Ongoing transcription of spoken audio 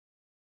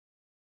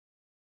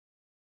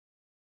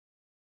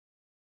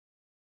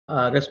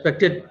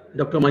Respected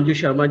Dr. Manju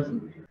Sharma,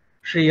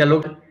 Shri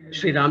Alok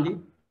Shriram ji,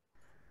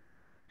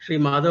 Shri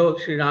Madhav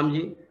Shriram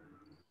ji,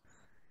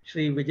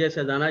 Shri Vijay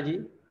Sadana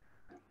ji,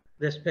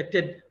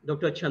 respected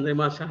Dr.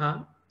 Chandrima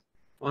Shaha,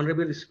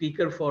 Honorable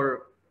Speaker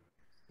for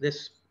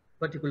this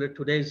particular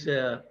today's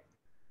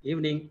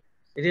evening.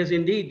 It is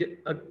indeed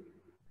a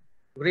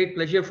great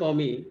pleasure for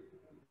me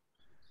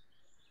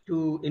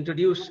to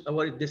introduce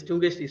our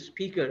distinguished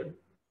speaker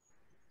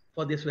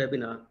for this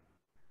webinar.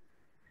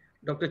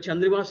 Dr.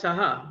 Chandrima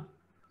Saha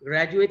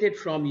graduated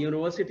from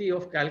University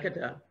of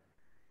Calcutta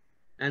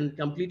and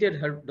completed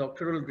her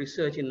doctoral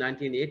research in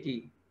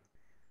 1980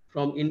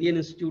 from Indian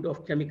Institute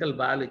of Chemical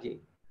Biology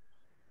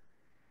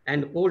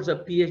and holds a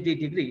PhD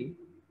degree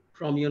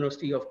from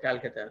University of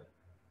Calcutta.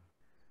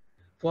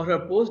 For her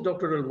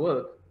postdoctoral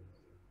work,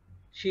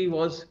 she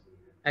was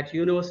at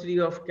University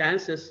of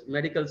Kansas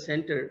Medical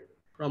Center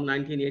from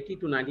 1980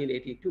 to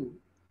 1982,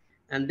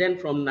 and then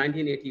from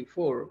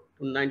 1984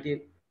 to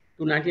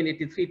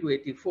 1983 to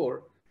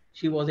 84,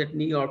 she was at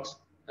New York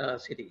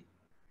City.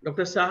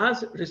 Dr.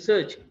 Saha's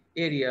research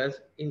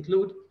areas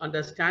include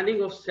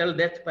understanding of cell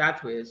death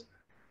pathways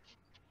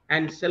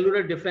and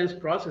cellular defense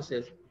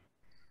processes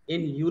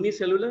in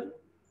unicellular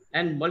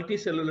and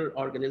multicellular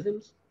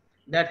organisms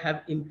that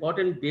have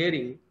important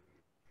bearing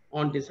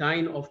on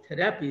design of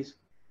therapies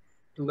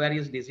to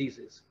various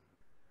diseases.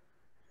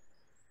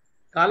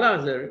 Kala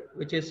Azar,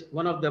 which is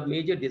one of the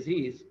major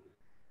diseases,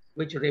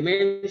 which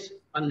remains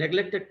a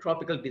neglected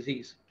tropical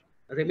disease,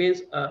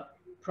 remains a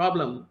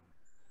problem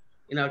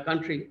in our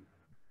country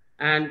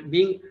and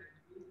being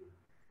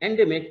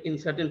endemic in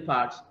certain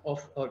parts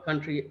of our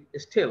country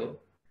still,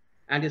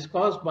 and is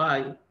caused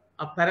by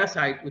a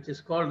parasite which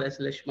is called as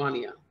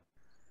Leishmania.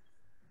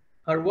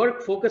 Her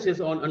work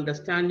focuses on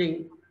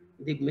understanding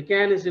the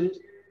mechanisms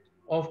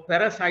of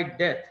parasite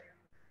death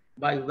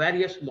by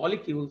various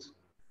molecules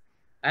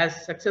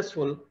as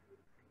successful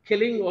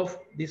killing of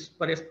these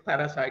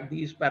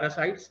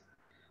parasites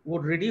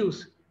would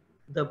reduce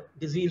the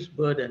disease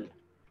burden.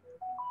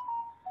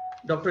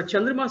 Dr.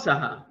 Chandrima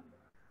Saha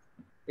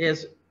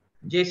is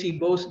J.C.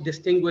 Bose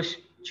Distinguished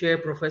Chair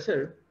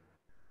Professor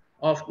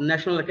of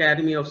National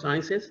Academy of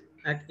Sciences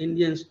at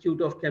Indian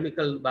Institute of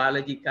Chemical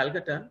Biology,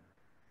 Calcutta.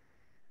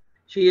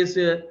 She is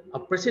a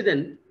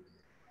president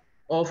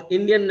of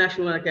Indian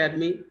National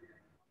Academy,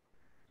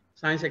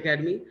 Science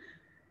Academy,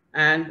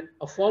 and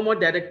a former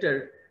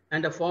director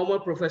and a former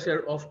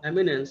professor of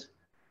eminence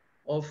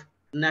of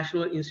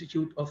National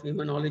Institute of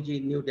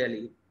Immunology, New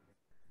Delhi.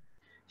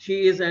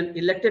 She is an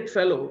elected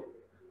fellow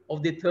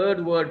of the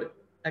Third World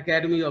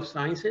Academy of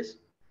Sciences,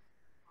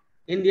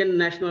 Indian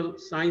National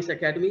Science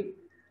Academy,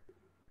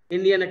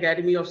 Indian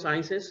Academy of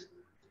Sciences,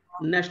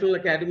 National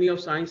Academy of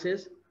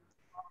Sciences,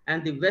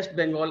 and the West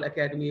Bengal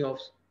Academy of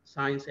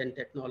Science and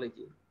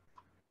Technology.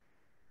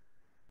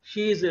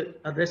 She is a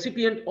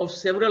recipient of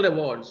several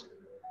awards.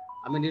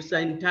 I mean, it's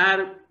an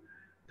entire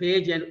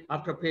page and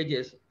after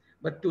pages,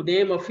 but to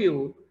name a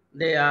few,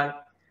 they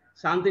are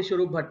Santi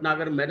Swarup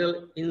Bhatnagar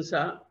Medal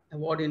INSA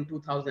Award in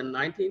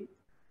 2019,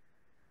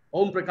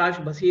 Om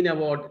Prakash Bhasin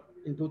Award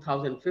in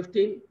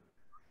 2015,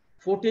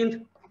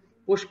 14th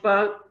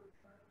Pushpa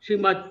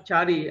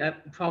Srimachari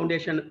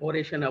Foundation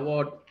Oration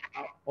Award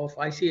of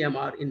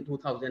ICMR in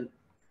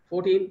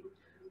 2014,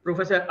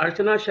 Professor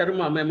Archana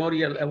Sharma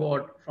Memorial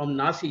Award from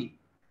Nasi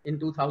in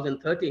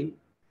 2013,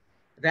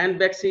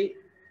 Ranbaxy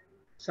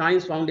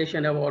Science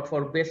Foundation Award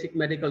for Basic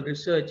Medical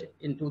Research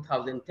in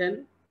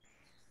 2010,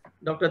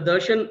 Dr.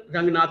 Darshan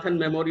Ranganathan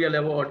Memorial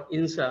Award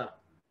INSA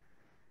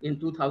in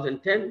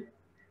 2010,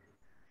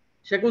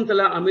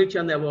 Shakuntala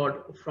Amirchand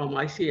Award from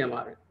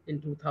ICMR in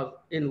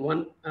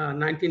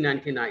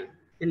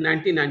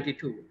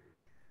 1992.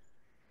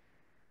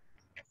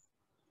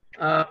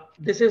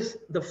 This is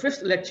the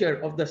fifth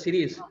lecture of the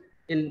series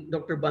in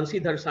Dr.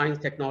 Bansi Dhar Science,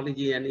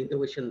 Technology and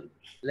Innovation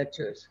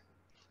lectures.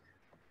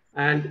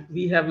 And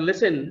we have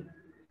listened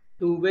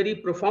to very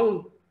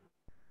profound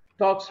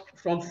talks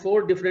from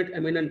 4 different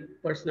eminent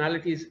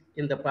personalities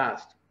in the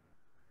past.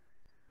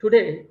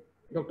 Today,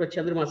 Dr.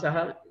 Chandrima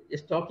Saha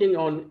is talking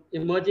on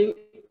emerging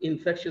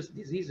infectious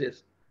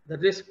diseases, the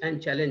risks and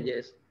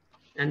challenges.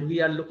 And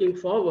we are looking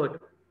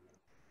forward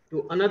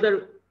to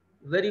another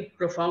very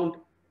profound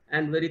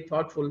and very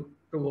thoughtful,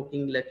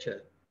 provoking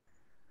lecture.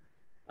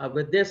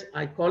 With this,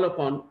 I call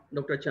upon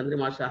Dr.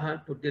 Chandrima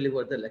Saha to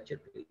deliver the lecture,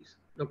 please.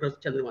 Dr.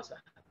 Chandrima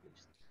Saha,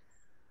 please.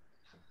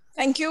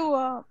 Thank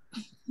you,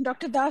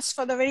 Dr. Das,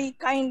 for the very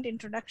kind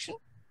introduction.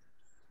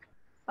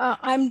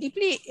 I'm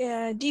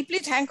deeply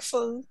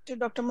thankful to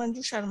Dr. Manju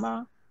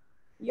Sharma,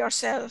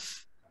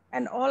 yourself,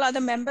 and all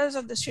other members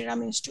of the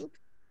Shriram Institute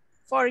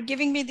for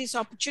giving me this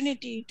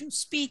opportunity to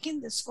speak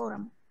in this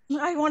forum.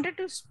 I wanted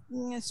to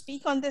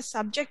speak on this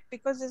subject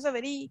because it's a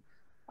very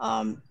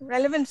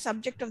relevant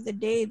subject of the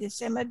day, this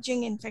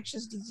emerging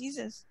infectious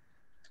diseases.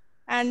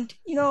 And,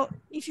 you know,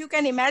 if you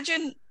can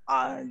imagine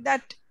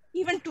that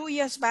even 2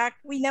 years back,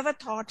 we never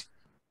thought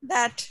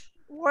that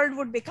world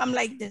would become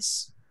like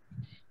this.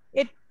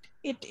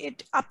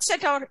 It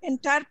upset our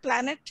entire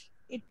planet.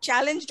 It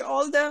challenged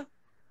all the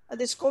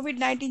this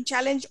COVID-19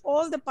 challenged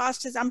all the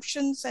past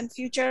assumptions and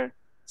future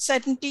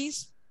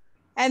certainties.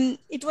 And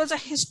it was a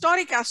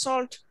historic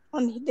assault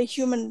on the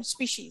human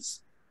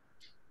species.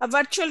 A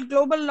virtual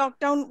global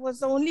lockdown was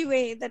the only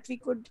way that we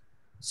could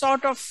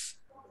sort of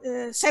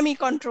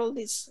semi-control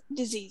this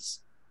disease.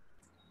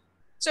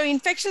 So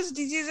infectious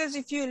diseases,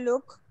 if you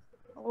look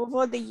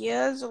over the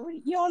years, over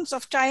eons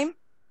of time,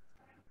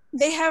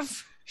 they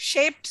have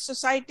shaped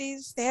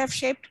societies, they have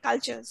shaped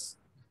cultures,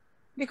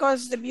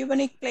 because the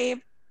bubonic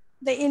plague,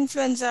 the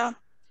influenza,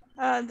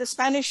 the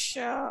Spanish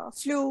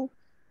flu,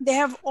 they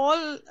have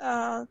all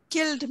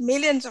killed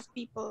millions of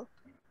people,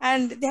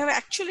 and they have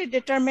actually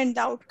determined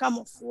the outcome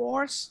of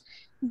wars.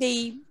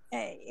 They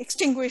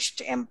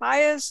extinguished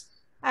empires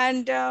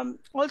and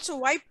also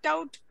wiped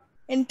out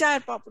entire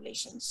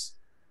populations.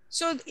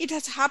 So it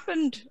has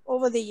happened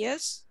over the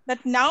years,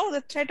 but now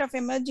the threat of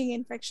emerging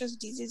infectious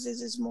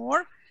diseases is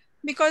more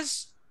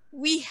because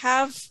we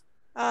have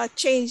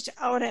changed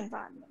our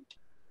environment.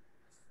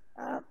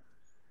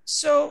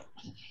 So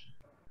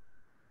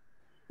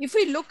if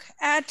we look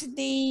at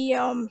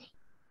the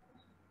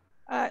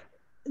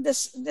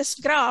this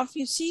graph,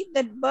 you see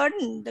that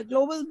burden, the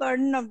global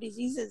burden of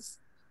diseases,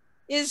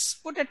 is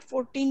put at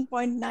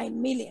 14.9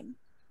 million.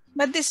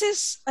 But this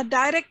is a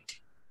direct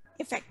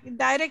effect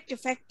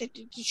that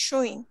it is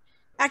showing.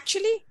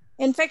 Actually,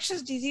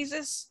 infectious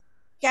diseases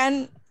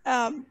can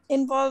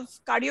involve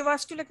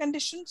cardiovascular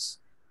conditions,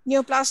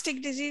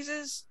 neoplastic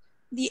diseases,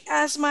 the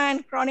asthma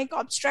and chronic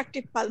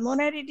obstructive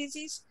pulmonary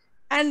disease,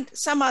 and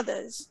some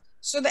others.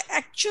 So the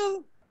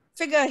actual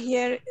figure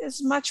here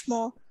is much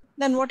more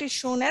than what is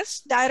shown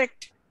as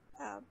direct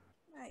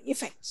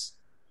effects.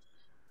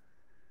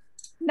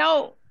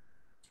 Now,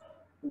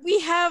 we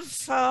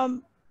have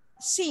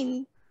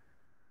seen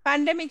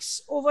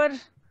pandemics over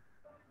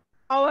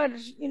our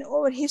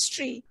over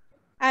history,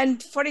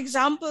 and for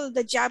example,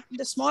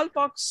 the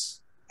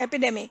smallpox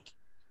epidemic,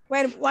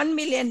 where 1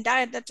 million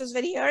died, that was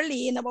very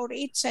early in about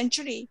 8th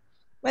century,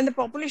 when the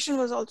population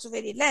was also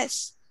very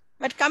less.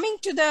 But coming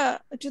to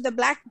the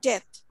Black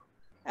Death,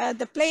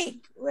 the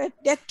plague, where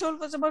death toll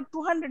was about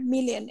 200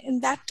 million in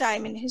that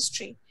time in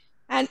history,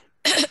 and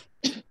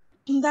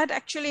that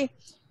actually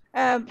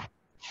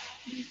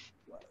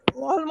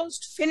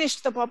almost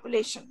finished the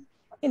population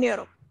in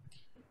Europe.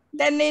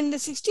 Then in the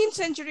 16th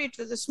century, it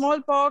was the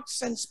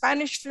smallpox and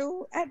Spanish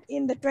flu, and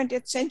in the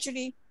 20th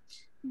century,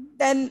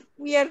 then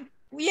we are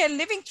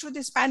living through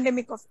this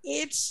pandemic of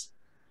AIDS,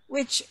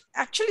 which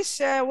actually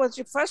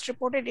was first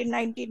reported in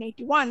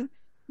 1981,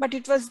 but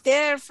it was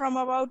there from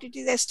about, it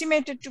is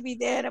estimated to be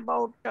there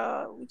about,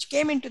 which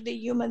came into the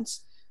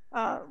humans,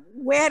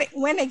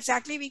 when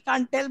exactly we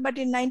can't tell, but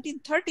in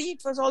 1930,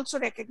 it was also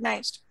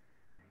recognized.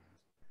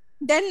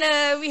 Then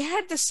we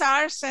had the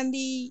SARS and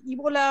the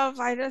Ebola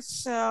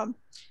virus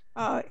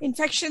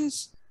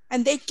infections,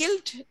 and they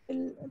killed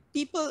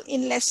people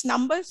in less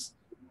numbers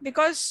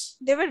because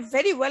they were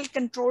very well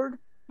controlled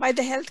by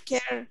the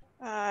healthcare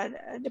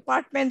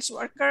departments,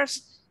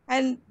 workers.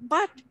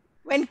 But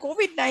when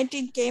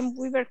COVID-19 came,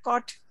 we were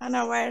caught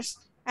unawares,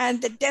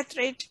 and the death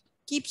rate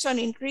keeps on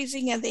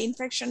increasing and the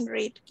infection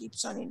rate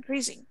keeps on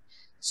increasing.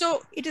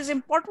 So it is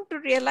important to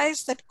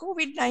realize that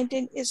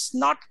COVID-19 is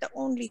not the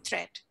only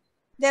threat.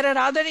 There are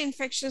other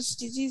infectious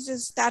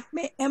diseases that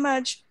may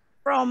emerge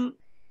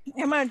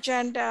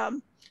and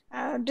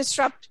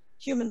disrupt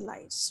human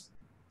lives.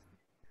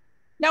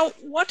 Now,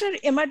 what are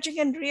emerging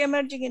and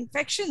re-emerging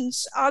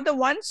infections are the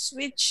ones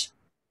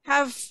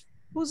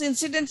whose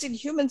incidence in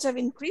humans have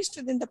increased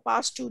within the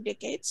past 2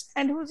 decades,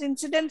 and whose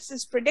incidence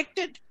is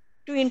predicted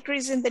to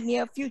increase in the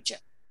near future.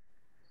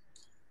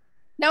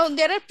 Now,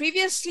 there are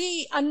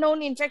previously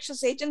unknown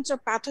infectious agents or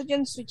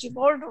pathogens which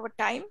evolved over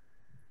time.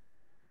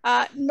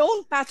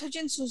 Known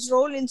pathogens whose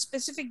role in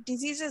specific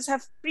diseases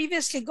have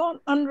previously gone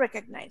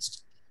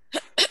unrecognized.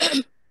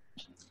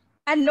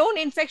 And known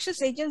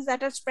infectious agents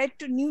that are spread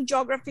to new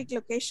geographic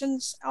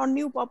locations or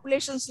new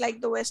populations, like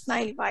the West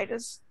Nile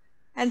virus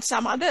and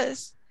some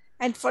others.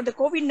 And for the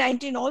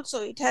COVID-19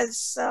 also, it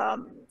has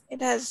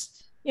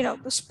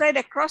spread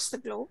across the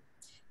globe.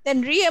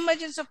 Then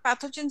re-emergence of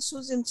pathogens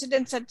whose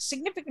incidence had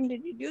significantly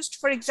reduced.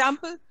 For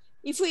example,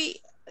 if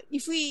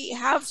we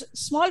have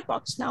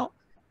smallpox now,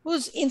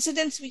 whose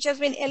incidence which has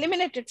been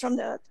eliminated from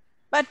the earth,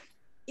 but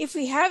if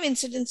we have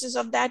incidences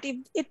of that, if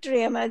it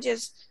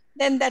re-emerges,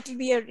 then that will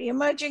be a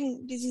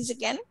re-emerging disease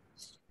again.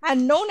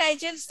 And known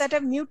agents that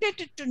have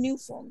mutated to new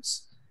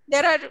forms.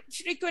 There are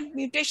frequent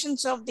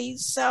mutations of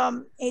these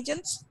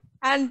agents,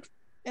 and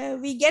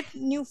we get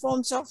new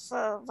forms of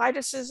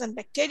viruses and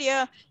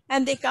bacteria,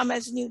 and they come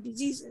as new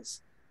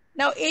diseases.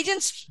 Now,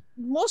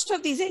 most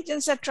of these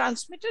agents are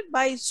transmitted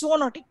by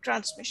zoonotic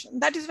transmission.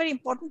 That is very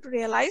important to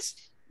realize,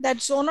 that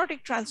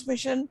zoonotic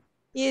transmission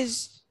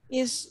is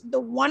the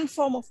one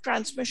form of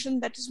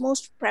transmission that is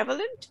most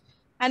prevalent.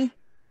 And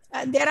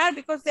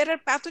because there are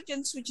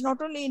pathogens which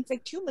not only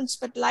infect humans,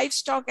 but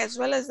livestock as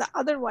well as the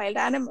other wild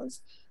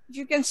animals.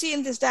 You can see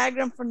in this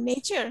diagram from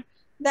nature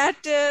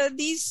that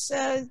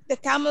the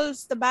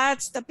camels, the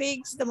bats, the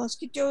pigs, the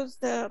mosquitoes,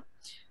 the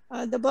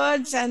the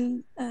birds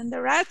and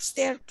the rats,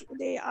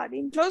 they are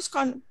in close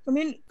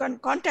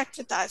contact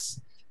with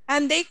us,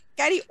 and they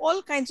carry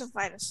all kinds of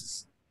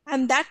viruses,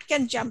 and that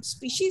can jump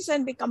species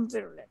and become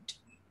virulent.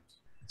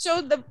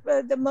 So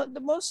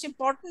the most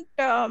important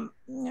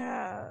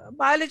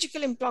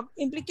biological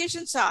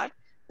implications are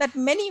that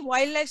many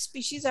wildlife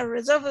species are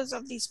reservoirs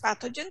of these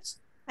pathogens,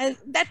 and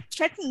that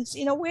threatens,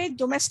 in a way,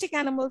 domestic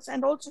animals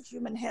and also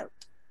human health.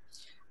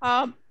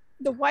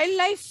 The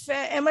wildlife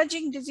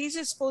emerging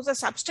diseases pose a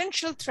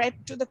substantial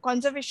threat to the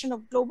conservation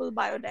of global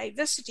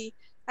biodiversity,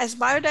 as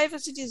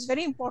biodiversity is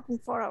very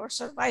important for our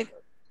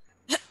survival.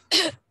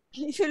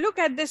 If you look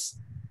at this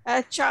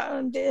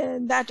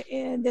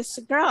this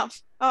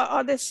graph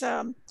or this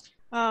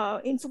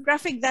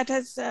infographic that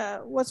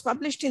was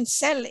published in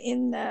Cell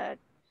in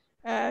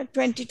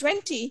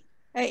 2020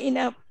 in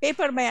a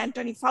paper by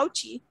Anthony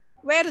Fauci,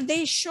 where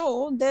they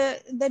show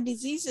the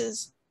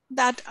diseases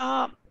that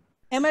are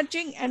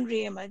emerging and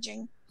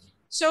re-emerging.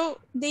 So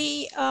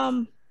the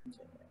can't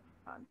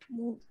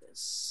move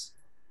this.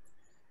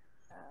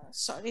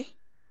 Sorry.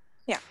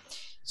 Yeah.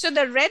 So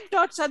the red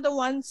dots are the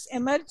ones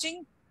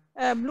emerging,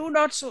 blue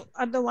dots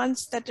are the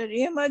ones that are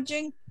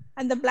re-emerging,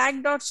 and the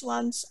black dots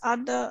ones are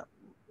the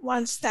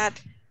ones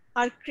that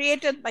are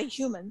created by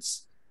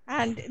humans.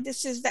 And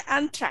this is the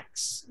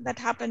anthrax that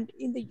happened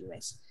in the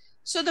US.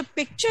 So the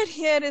picture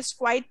here is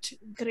quite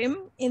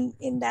grim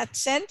in that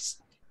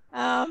sense.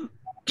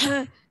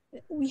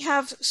 We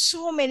have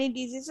so many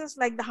diseases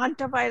like the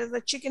hantavirus,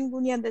 the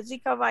chikungunya, the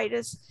Zika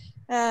virus,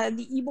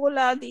 the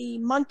Ebola, the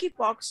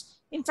monkeypox.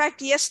 In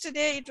fact,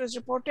 yesterday it was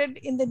reported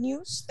in the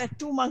news that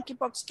 2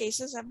 monkeypox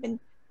cases have been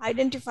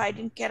identified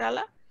in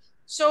Kerala.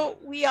 So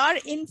we are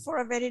in for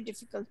a very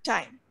difficult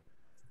time.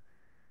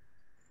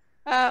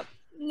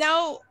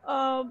 Now,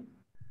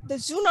 the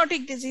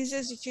zoonotic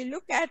diseases, if you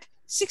look at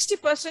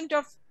 60%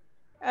 of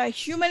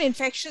human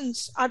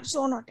infections are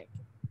zoonotic.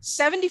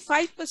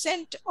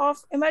 75%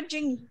 of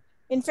emerging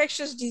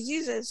infectious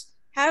diseases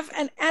have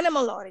an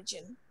animal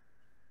origin.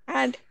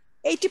 And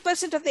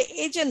 80% of the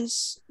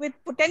agents with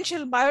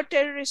potential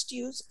bioterrorist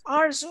use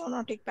are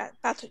zoonotic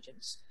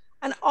pathogens.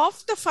 And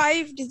of the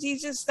 5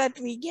 diseases that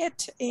we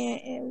get,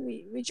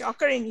 which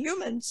occur in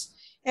humans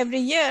every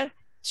year,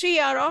 3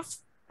 are of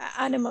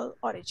animal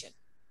origin.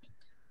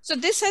 So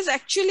this has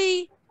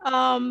actually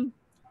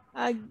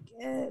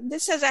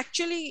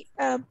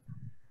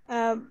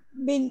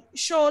been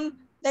shown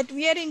that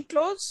we are in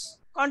close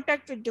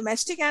contact with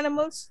domestic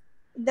animals.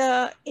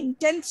 The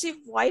intensive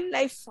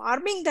wildlife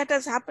farming that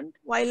has happened,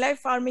 wildlife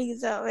farming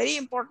is a very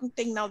important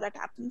thing now that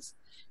happens.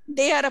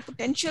 They are a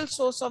potential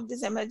source of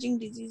these emerging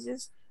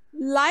diseases.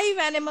 Live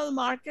animal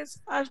markets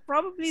are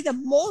probably the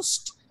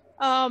most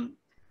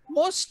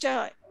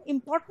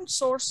important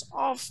source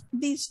of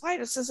these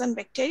viruses and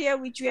bacteria,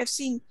 which we have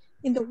seen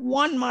in the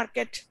one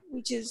market,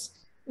 which is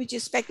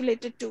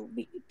speculated to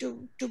be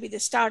the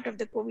start of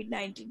the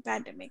COVID-19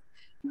 pandemic.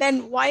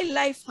 Then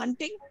wildlife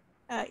hunting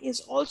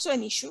is also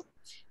an issue.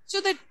 So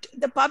that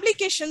the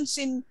publications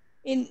in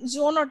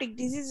zoonotic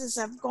diseases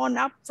have gone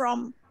up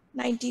from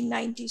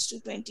 1990s to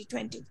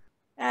 2020.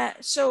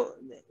 So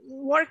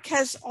work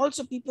has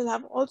also, people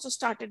have also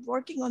started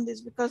working on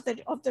this because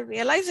of the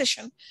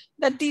realization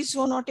that these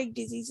zoonotic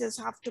diseases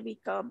have to be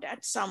curbed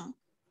at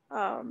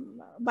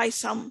by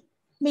some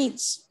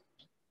means.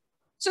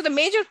 So the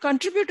major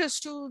contributors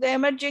to the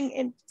emerging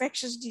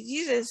infectious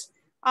diseases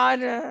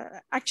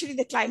are actually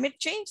the climate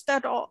change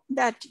that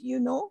you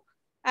know,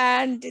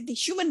 and the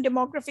human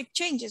demographic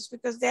changes,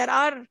 because there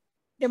are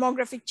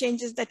demographic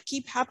changes that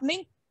keep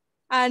happening.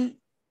 And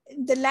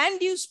the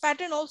land use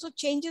pattern also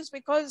changes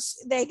because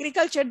the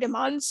agriculture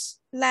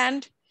demands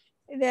land,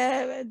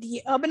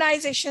 the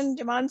urbanization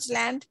demands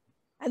land,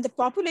 and the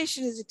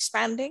population is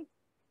expanding.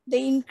 There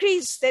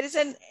is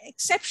an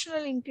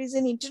exceptional increase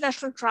in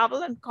international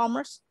travel and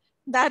commerce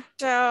that,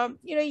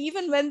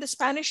 even when the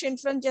Spanish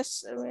influence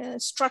just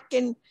struck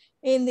in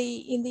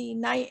the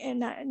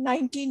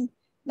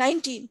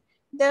 1919,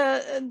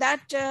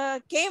 that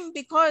came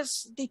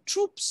because the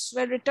troops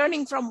were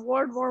returning from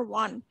World War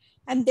I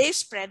and they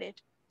spread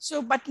it.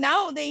 So, but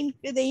now the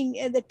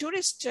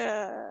tourist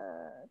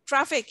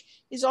traffic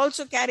is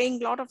also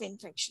carrying a lot of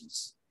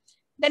infections.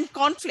 Then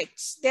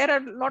conflicts. There are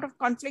a lot of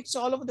conflicts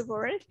all over the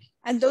world,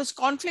 and those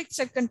conflicts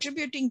are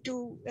contributing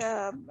to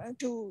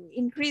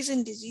increase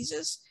in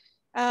diseases.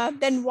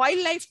 Then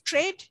wildlife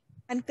trade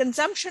and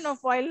consumption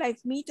of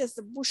wildlife meat as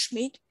the bush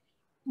meat,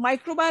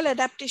 microbial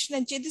adaptation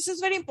and change. This is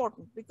very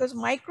important because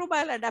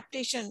microbial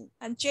adaptation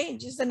and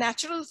change is the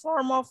natural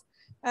form of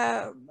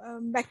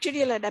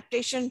bacterial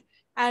adaptation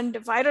and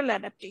viral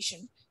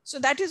adaptation. So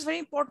that is very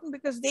important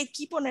because they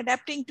keep on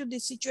adapting to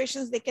these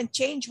situations. They can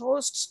change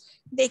hosts.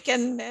 They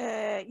can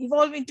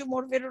evolve into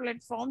more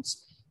virulent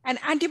forms. And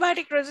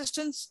antibiotic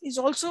resistance is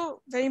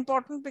also very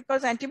important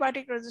because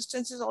antibiotic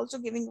resistance is also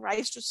giving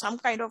rise to some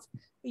kind of,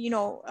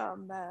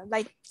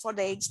 like for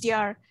the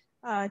XDR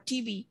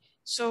TB.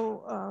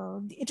 So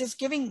it is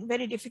giving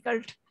very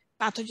difficult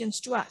pathogens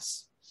to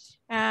us.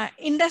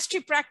 Industry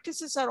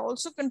practices are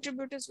also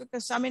contributors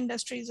because some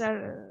industries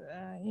are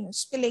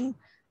spilling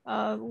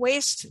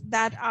waste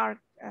that are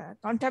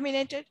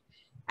contaminated.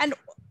 And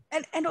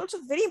also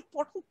very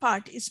important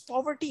part is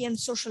poverty and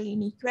social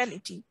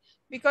inequality,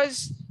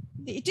 because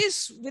it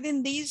is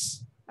within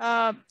these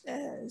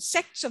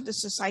sects of the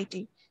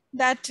society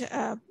that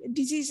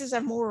diseases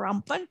are more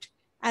rampant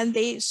and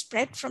they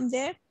spread from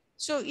there.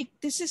 So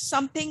this is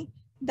something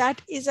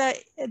that is a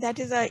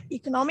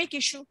economic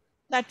issue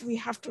that we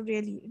have to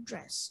really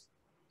address.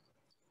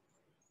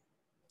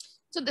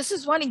 So this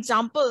is one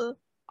example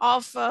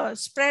of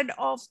spread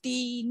of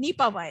the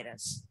Nipah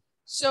virus.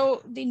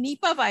 So the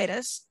Nipah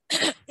virus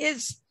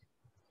is,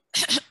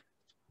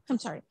 I'm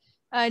sorry,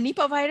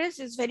 Nipah virus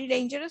is very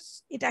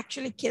dangerous. It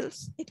actually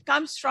kills. It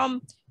comes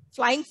from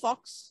flying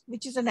fox,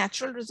 which is a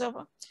natural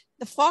reservoir.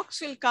 The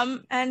fox will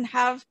come and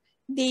have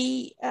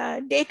the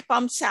date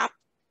palm sap,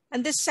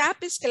 and this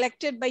sap is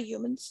collected by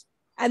humans,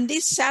 and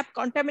this sap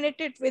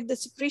contaminated with the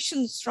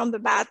secretions from the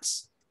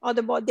bats or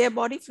their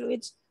body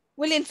fluids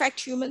will infect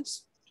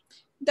humans.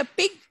 The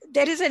pig,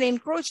 there is an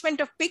encroachment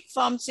of pig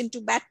farms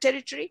into bat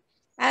territory,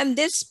 and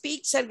these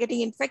pigs are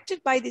getting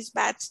infected by these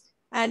bats,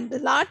 and the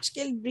large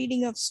scale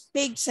breeding of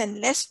pigs and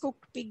less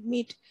cooked pig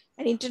meat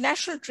and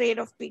international trade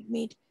of pig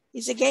meat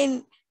is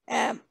again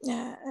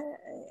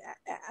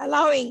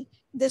allowing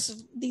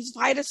these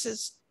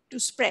viruses to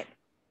spread.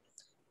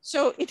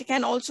 So it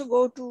can also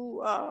go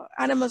to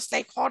animals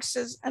like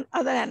horses and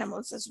other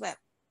animals as well.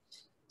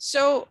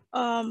 So,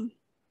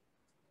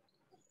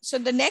 so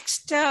the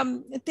next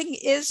thing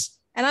is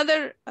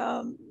another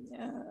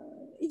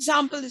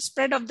example is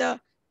spread of the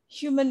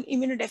human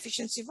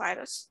immunodeficiency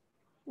virus,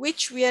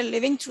 which we are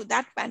living through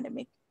that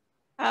pandemic,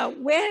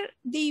 where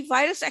the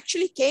virus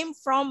actually came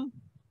from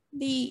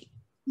the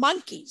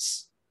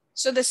monkeys.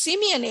 So the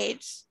simian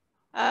AIDS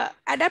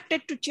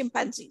adapted to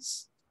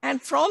chimpanzees,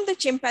 and from the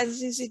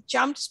chimpanzees, it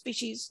jumped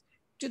species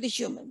to the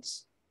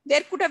humans.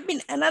 There could have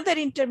been another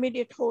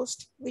intermediate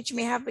host, which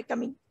may have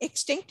become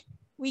extinct.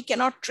 We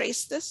cannot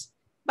trace this,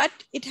 but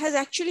it has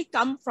actually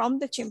come from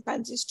the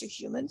chimpanzees to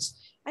humans,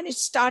 and it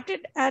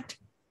started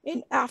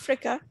in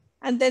Africa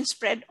and then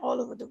spread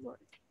all over the world.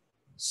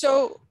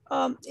 So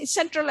in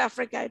Central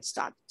Africa, it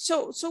started.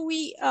 So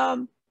we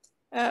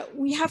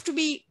have to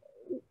be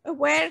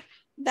aware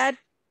that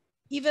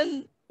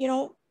even,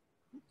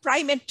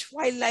 primate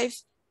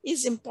wildlife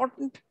is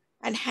important,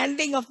 and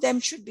handling of them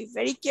should be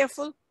very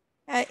careful.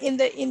 In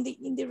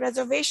the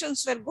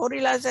reservations where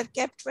gorillas are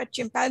kept, where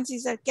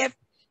chimpanzees are kept,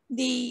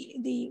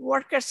 the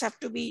workers have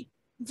to be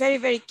very,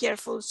 very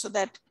careful so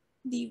that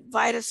the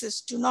viruses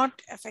do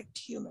not affect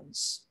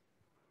humans.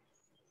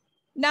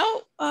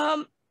 Now,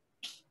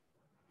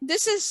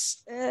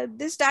 this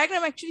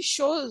diagram actually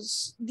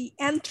shows the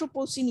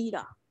Anthropocene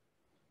era.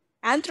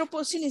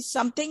 Anthropocene is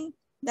something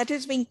that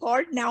is being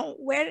called now,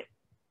 where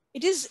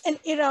it is an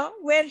era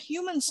where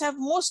humans have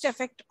most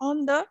effect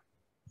on the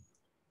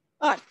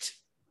earth.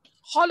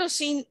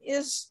 Holocene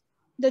is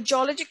the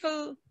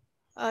geological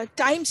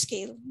time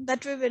scale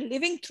that we were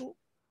living through,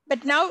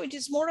 but now it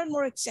is more and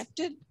more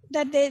accepted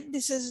that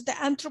this is the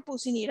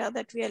Anthropocene era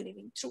that we are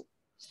living through,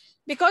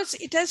 because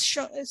it has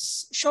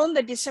shown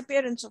the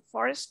disappearance of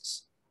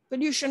forests,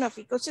 pollution of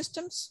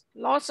ecosystems,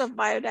 loss of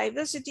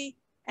biodiversity,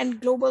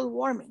 and global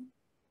warming.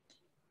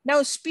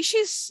 Now,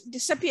 species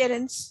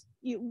disappearance,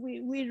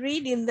 we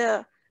read in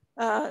the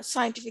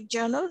scientific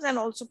journals and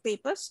also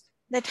papers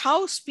that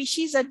how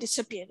species are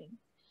disappearing.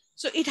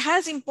 So it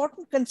has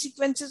important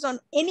consequences on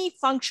any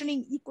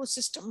functioning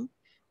ecosystem,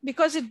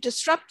 because it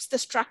disrupts the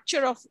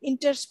structure of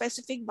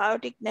interspecific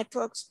biotic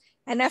networks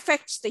and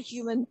affects the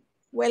human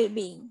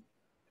well-being.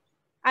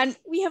 And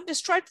we have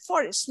destroyed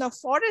forests. Now,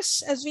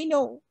 forests, as we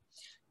know,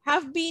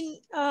 have been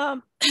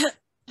a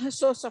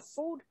source of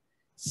food,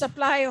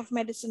 supply of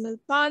medicinal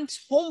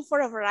plants, home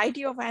for a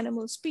variety of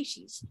animal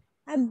species.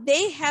 And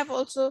they have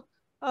also,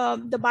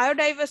 the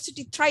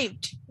biodiversity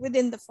thrived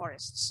within the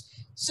forests.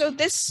 So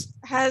this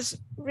has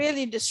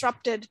really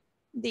disrupted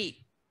the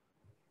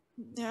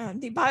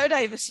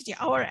biodiversity.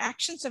 Our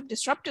actions have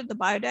disrupted the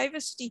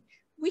biodiversity,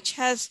 which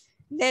has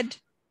led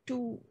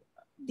to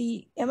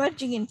the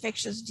emerging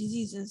infectious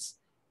diseases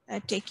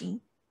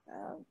taking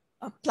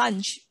a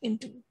plunge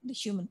into the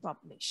human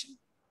population.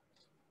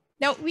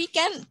 Now,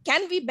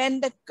 can we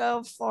bend the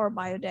curve for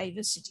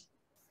biodiversity?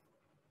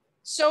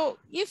 So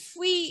if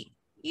we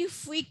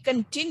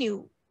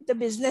continue the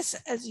business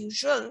as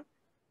usual,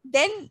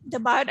 then the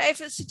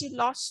biodiversity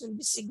loss will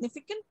be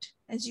significant,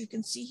 as you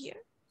can see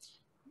here.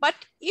 But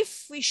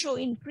if we show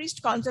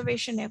increased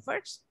conservation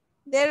efforts,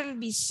 there will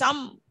be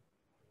some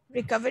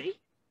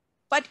recovery.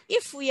 But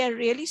if we are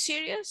really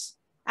serious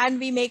and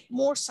we make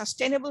more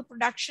sustainable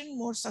production,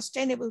 more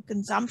sustainable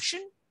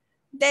consumption,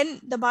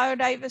 then the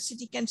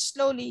biodiversity can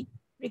slowly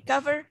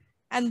recover.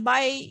 And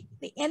by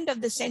the end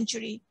of the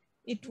century,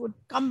 it would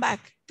come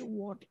back to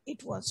what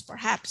it was,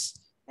 perhaps,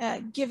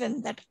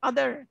 given that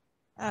other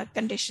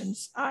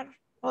conditions are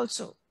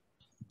also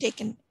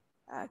taken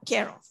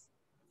care of.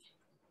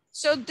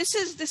 So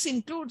this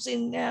includes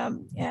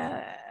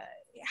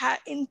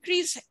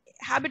increased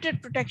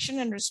habitat protection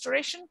and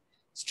restoration,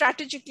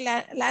 strategic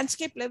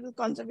landscape level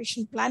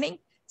conservation planning,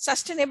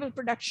 sustainable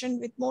production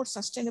with more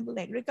sustainable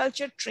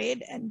agriculture,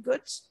 trade and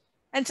goods,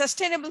 and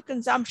sustainable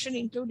consumption,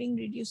 including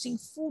reducing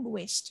food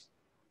waste.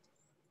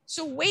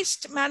 So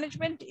waste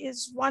management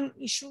is one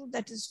issue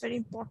that is very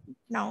important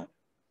now.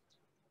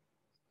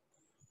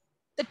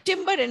 The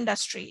timber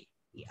industry.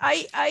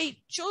 I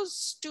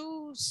chose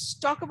to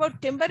talk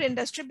about timber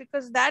industry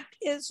because that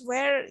is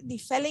where the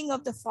felling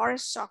of the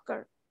forests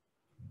occur.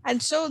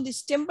 And so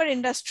this timber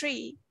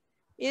industry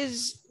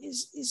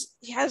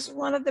has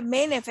one of the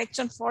main effects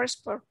on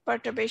forest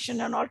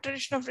perturbation and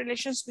alteration of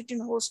relations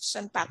between hosts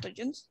and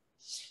pathogens.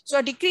 So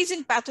a decrease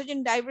in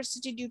pathogen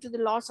diversity due to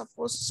the loss of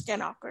hosts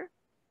can occur.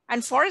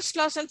 And forest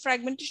loss and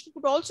fragmentation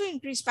could also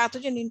increase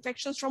pathogen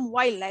infections from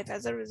wildlife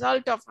as a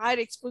result of higher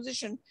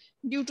exposition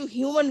due to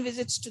human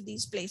visits to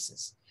these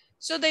places.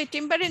 So the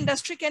timber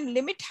industry can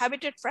limit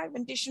habitat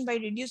fragmentation by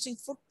reducing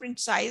footprint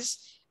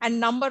size and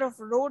number of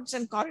roads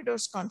and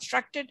corridors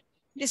constructed,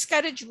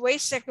 discourage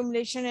waste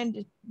accumulation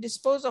and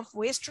dispose of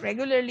waste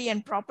regularly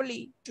and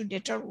properly to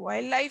deter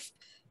wildlife,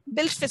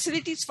 build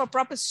facilities for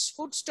proper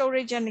food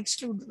storage and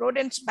exclude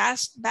rodents,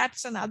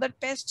 bats and other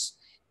pests,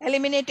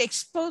 eliminate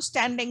exposed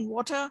standing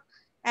water,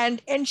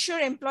 and ensure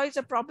employees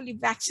are properly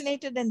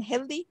vaccinated and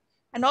healthy,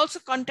 and also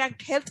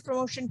conduct health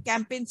promotion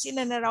campaigns in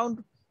and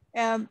around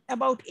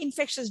about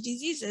infectious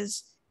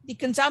diseases, the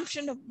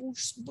consumption of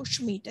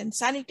bushmeat and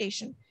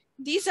sanitation.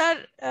 These are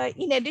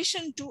in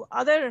addition to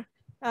other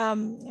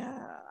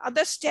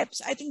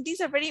steps. I think these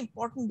are very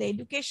important. The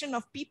education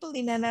of people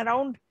in and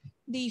around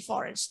the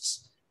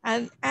forests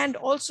and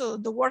also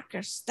the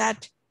workers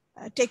that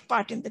take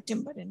part in the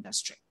timber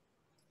industry.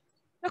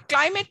 Now,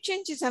 climate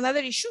change is another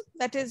issue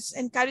that is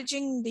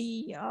encouraging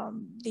the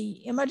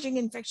emerging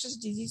infectious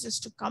diseases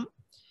to come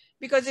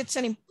because it's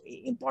an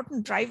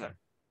important driver.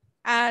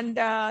 And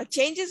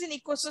changes in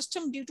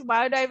ecosystem due to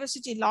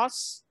biodiversity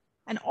loss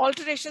and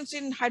alterations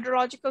in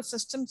hydrological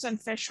systems and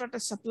freshwater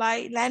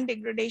supply, land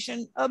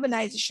degradation,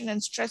 urbanization,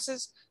 and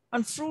stresses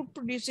on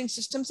fruit-producing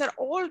systems are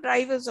all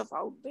drivers of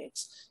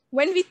outbreaks.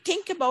 When we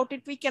think about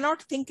it, we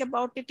cannot think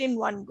about it in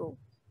one go.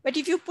 But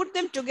if you put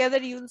them together,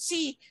 you'll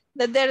see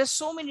that there are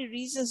so many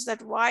reasons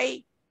that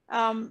why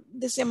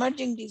these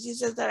emerging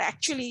diseases are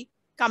actually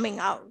coming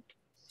out.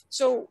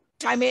 So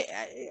climate,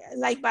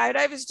 like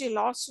biodiversity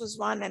loss was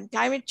one, and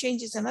climate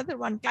change is another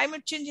one.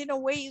 Climate change in a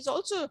way is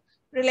also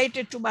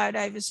related to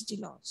biodiversity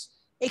loss.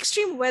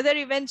 Extreme weather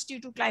events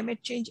due to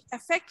climate change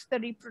affect the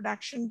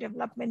reproduction,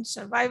 development,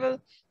 survival,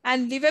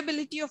 and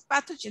livability of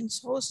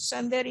pathogens, hosts,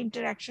 and their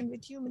interaction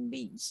with human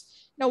beings.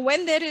 Now,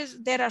 when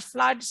there are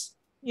floods,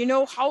 you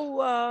know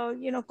how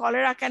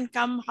cholera can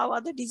come, how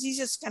other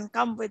diseases can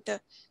come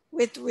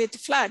with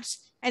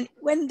floods, and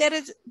when there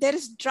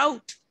is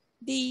drought,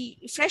 the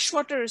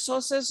freshwater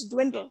resources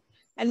dwindle,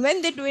 and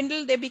when they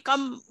dwindle, they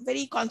become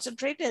very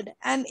concentrated,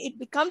 and it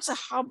becomes a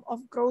hub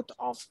of growth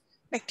of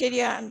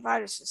bacteria and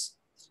viruses.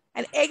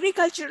 And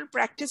agricultural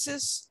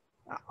practices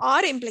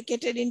are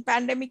implicated in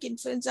pandemic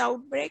influenza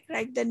outbreak,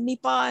 like the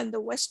Nipah and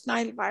the West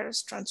Nile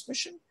virus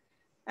transmission.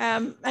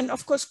 And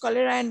of course,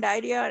 cholera and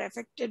diarrhea are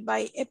affected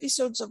by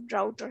episodes of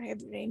drought or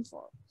heavy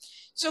rainfall.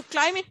 So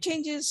climate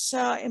change is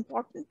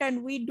important,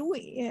 and we do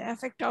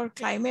affect our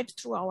climate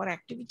through our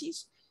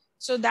activities.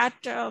 So that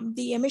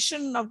the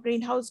emission of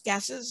greenhouse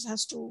gases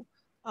has to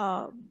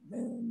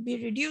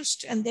be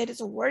reduced, and there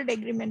is a world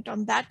agreement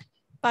on that,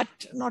 but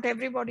not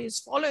everybody is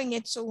following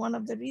it. So one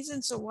of the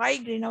reasons of why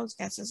greenhouse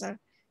gases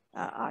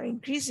are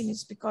increasing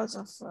is because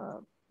of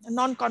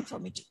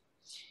non-conformity.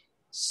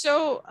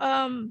 So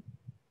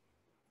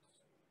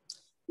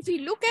if we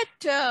look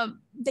at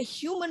the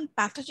human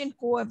pathogen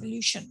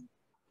co-evolution,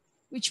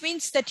 which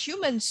means that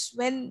humans,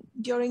 when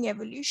during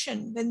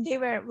evolution,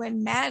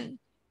 when man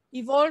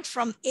evolved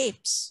from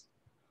apes,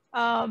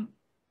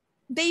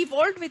 they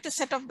evolved with a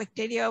set of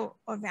bacteria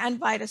and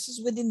viruses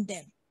within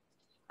them.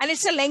 And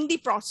it's a lengthy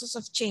process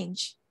of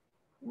change.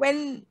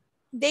 When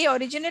they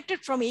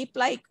originated from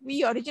ape-like,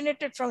 we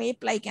originated from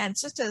ape-like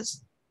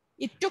ancestors,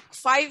 it took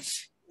 5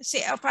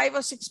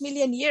 or 6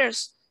 million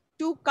years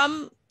to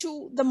come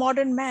to the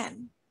modern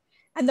man.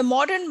 And the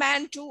modern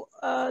man to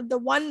the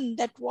one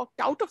that walked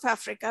out of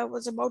Africa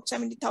was about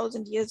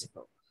 70,000 years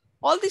ago.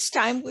 All this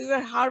time we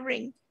were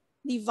harboring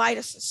the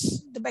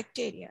viruses, the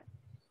bacteria.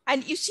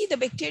 And you see the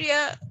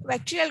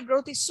bacterial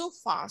growth is so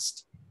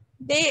fast.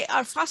 They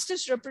are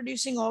fastest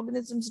reproducing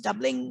organisms,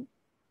 doubling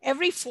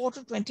every 4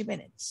 to 20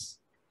 minutes.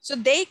 So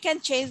they can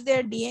change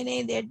their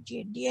DNA. Their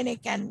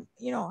DNA can,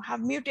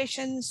 have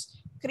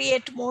mutations,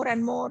 create more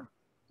and more,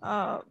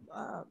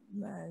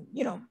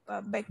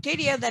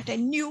 bacteria that are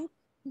new,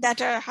 that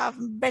have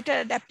better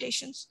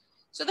adaptations.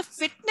 So the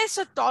fitness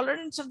or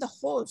tolerance of the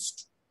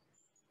host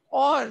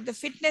or the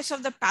fitness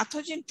of the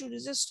pathogen to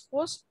resist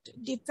host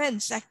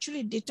defense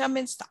actually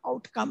determines the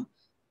outcome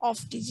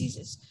of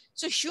diseases.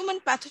 So human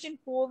pathogen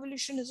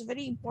co-evolution is a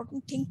very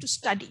important thing to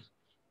study,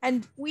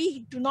 and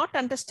we do not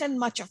understand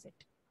much of it.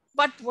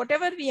 But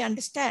whatever we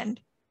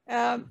understand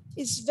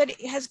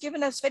has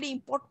given us very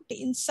important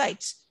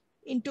insights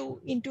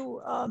into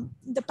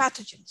the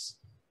pathogens.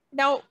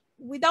 Now,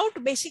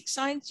 without basic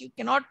science, you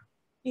cannot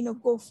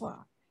go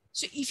far.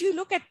 So if you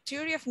look at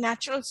theory of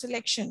natural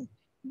selection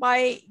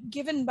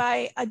given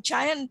by a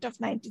giant of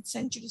 19th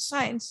century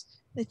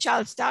science, the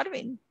Charles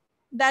Darwin,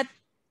 that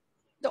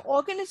the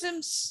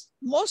organisms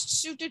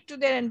most suited to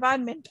their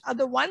environment are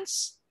the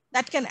ones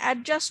that can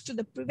adjust to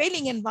the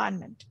prevailing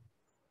environment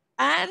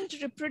and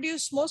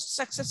reproduce most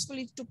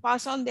successfully to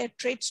pass on their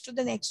traits to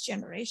the next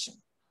generation.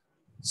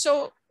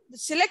 So the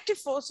selective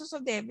forces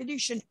of the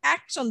evolution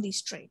acts on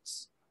these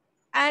traits.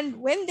 And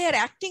when they're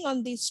acting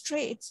on these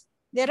traits,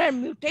 there are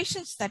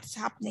mutations that's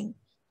happening.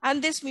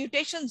 And these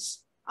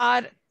mutations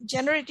are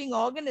generating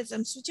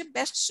organisms which are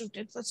best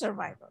suited for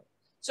survival.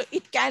 So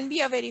it can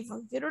be a very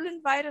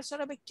virulent virus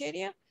or a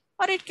bacteria,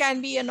 or it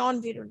can be a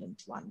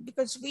non-virulent one,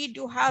 because we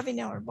do have in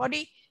our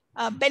body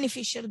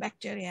beneficial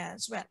bacteria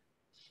as well.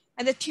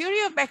 And the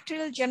theory of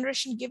bacterial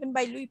generation given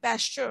by Louis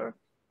Pasteur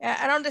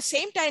around the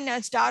same time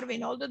as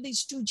Darwin, although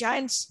these two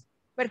giants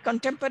were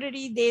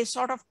contemporary, they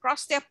sort of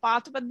crossed their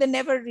path, but they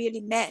never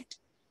really met.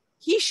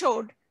 He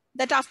showed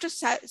that after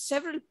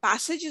several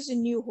passages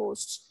in new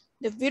hosts,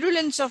 the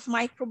virulence of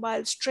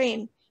microbial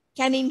strain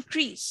can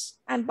increase.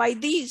 And by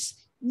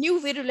these, new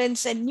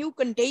virulence and new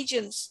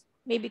contagions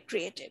may be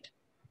created.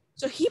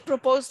 So he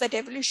proposed that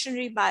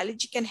evolutionary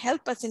biology can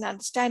help us in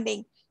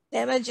understanding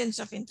the emergence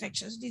of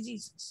infectious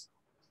diseases.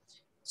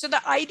 So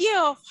the idea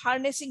of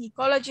harnessing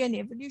ecology and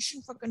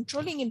evolution for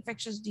controlling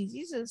infectious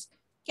diseases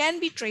can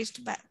be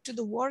traced back to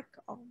the work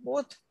of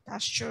both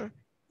Pasteur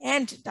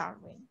and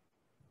Darwin.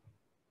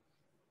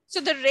 So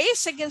the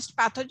race against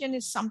pathogen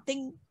is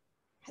something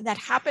that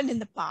happened in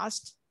the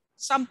past,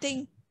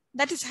 something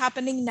that is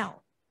happening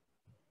now.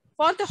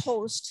 For the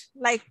host,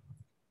 like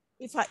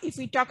if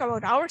we talk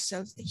about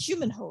ourselves, the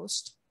human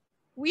host,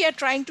 we are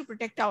trying to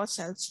protect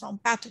ourselves from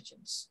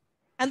pathogens.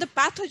 And the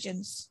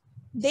pathogens,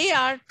 they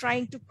are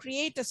trying to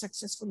create a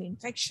successful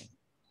infection.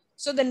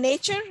 So the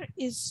nature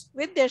is,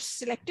 with their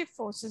selective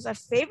forces, are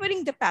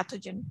favoring the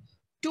pathogen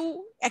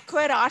to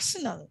acquire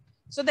arsenal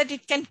so that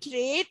it can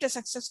create a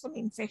successful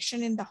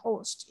infection in the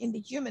host, in the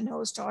human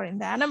host or in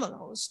the animal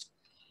host.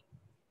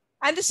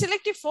 And the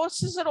selective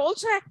forces are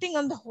also acting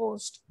on the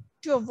host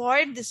to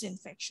avoid these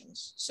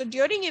infections. So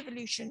during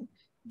evolution,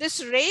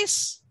 this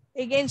race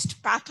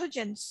against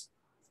pathogens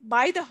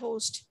by the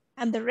host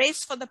and the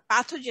race for the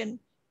pathogen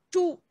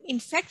to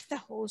infect the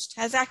host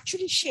has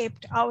actually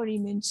shaped our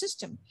immune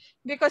system,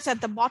 because at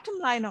the bottom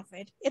line of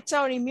it, it's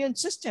our immune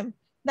system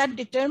that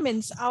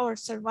determines our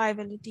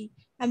survivability.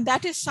 And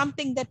that is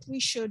something that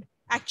we should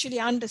actually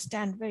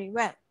understand very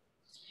well.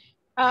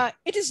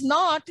 It is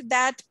not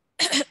that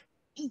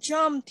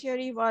germ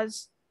theory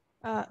was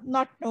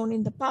not known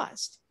in the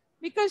past,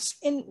 because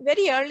in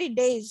very early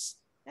days,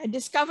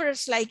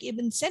 discoverers like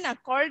Ibn Sina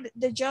called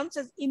the germs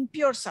as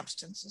impure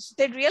substances.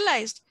 They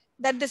realized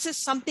that this is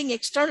something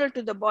external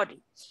to the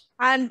body.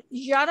 And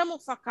Girolamo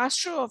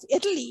Castro of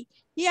Italy,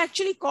 he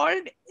actually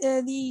called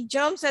the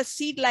germs as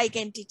seed-like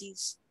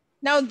entities.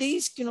 Now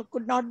these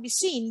could not be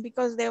seen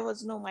because there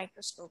was no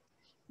microscope.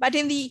 But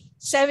in the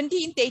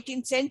 17th,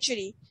 18th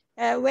century,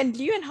 when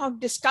Leeuwenhoek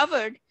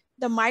discovered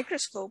the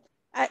microscope,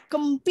 a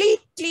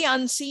completely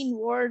unseen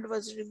world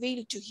was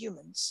revealed to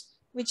humans,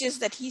 which is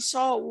that he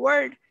saw a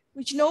world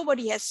which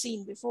nobody has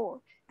seen before.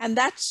 And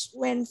that's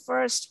when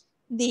first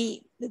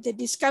the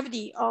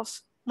discovery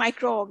of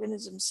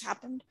microorganisms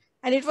happened.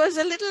 And it was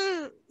a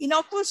little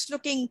innocuous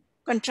looking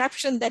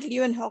contraption that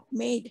Leeuwenhoek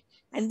made.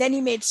 And then he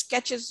made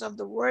sketches of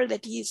the world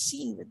that he has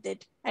seen with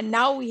it. And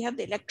now we have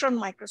the electron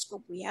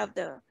microscope, we have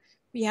the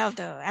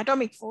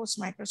atomic force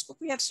microscope,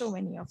 we have so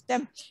many of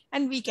them,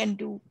 and we can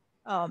do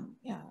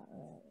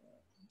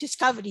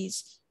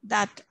discoveries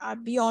that are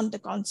beyond the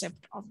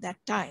concept of that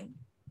time.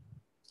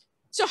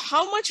 So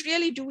how much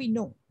really do we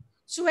know?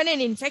 So when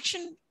an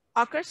infection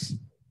occurs,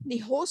 the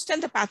host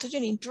and the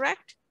pathogen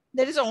interact,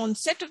 there is an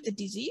onset of the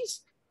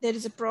disease, there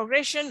is a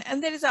progression,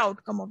 and there is an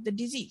outcome of the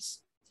disease.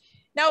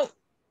 Now,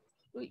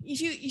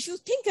 if you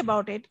think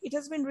about it, it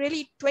has been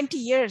really 20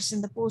 years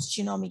in the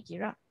post-genomic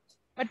era,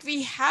 but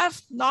we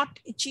have not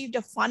achieved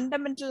a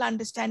fundamental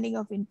understanding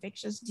of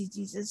infectious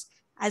diseases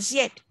as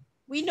yet.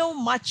 We know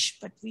much,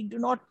 but we do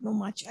not know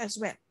much as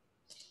well.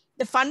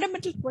 The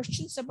fundamental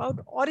questions about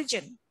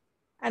origin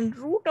and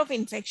route of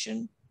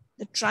infection,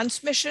 the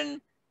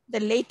transmission, the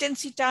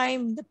latency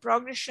time, the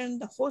progression,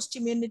 the host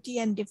immunity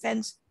and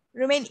defense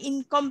remain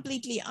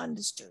incompletely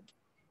understood.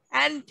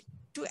 And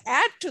to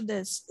add to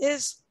this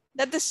is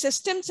that the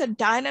systems are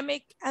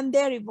dynamic and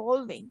they're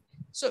evolving.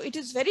 So it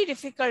is very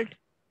difficult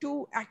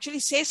to actually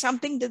say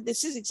something that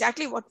this is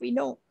exactly what we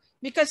know,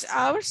 because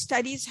our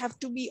studies have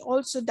to be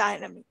also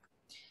dynamic.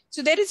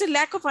 So there is a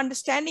lack of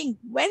understanding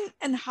when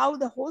and how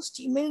the host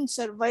immune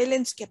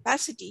surveillance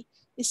capacity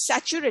is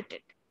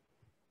saturated.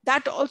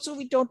 That also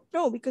we don't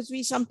know, because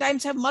we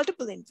sometimes have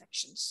multiple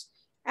infections.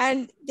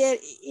 And there,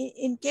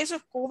 in case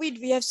of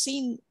COVID, we have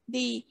seen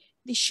the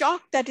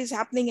shock that is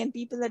happening and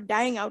people are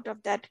dying out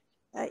of that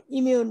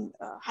immune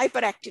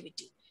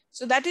hyperactivity.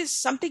 So that is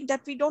something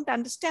that we don't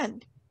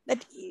understand,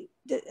 that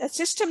a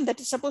system that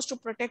is supposed to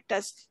protect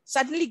us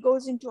suddenly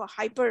goes into a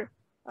hyper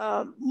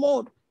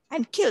mode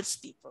and kills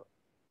people.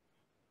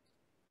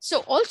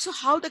 So also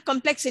how the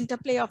complex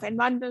interplay of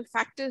environmental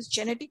factors,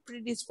 genetic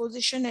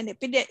predisposition, and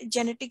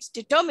epigenetics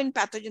determine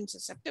pathogen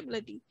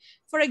susceptibility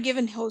for a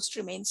given host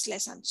remains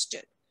less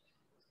understood.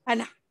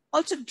 And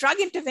also drug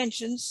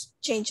interventions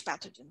change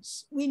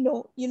pathogens. We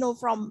know,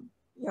 from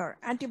your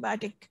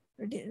antibiotic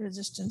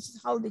resistance,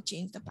 how they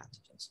change the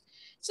pathogens.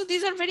 So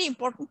these are very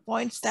important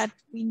points that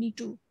we need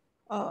to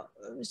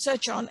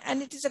research on,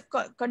 and it is a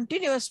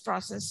continuous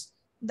process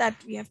that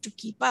we have to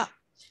keep up.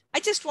 I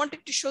just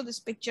wanted to show this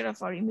picture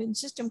of our immune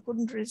system,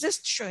 couldn't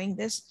resist showing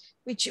this,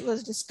 which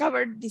was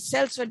discovered, the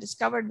cells were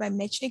discovered by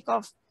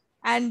Mechnikov,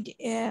 and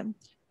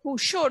who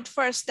showed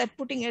first that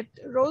putting a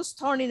rose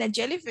thorn in a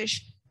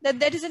jellyfish, that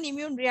there is an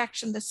immune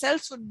reaction. The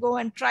cells would go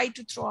and try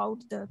to throw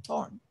out the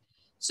thorn.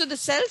 So the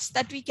cells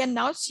that we can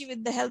now see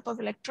with the help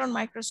of electron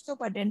microscope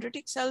are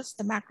dendritic cells,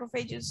 the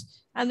macrophages,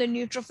 and the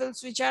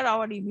neutrophils, which are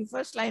our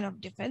first line of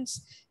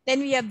defense. Then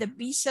we have the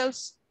B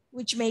cells,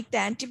 which make the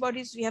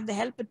antibodies. We have the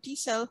helper T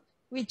cell,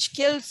 which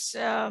kills,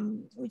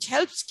 which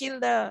helps kill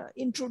the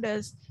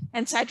intruders,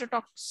 and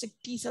cytotoxic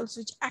T cells,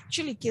 which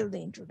actually kill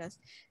the intruders.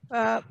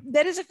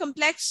 There is a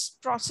complex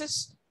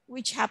process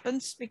which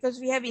happens because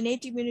we have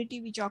innate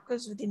immunity, which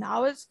occurs within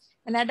hours,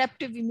 and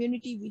adaptive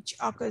immunity, which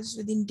occurs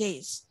within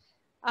days.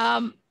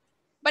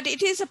 But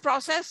it is a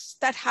process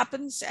that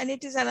happens, and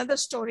it is another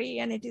story,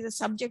 and it is a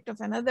subject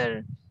of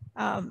another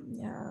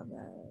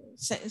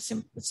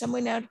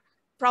seminar,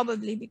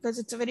 probably, because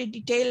it's a very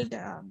detailed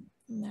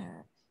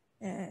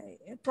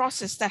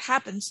process that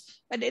happens.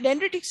 But the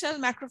dendritic cell,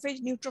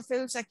 macrophage,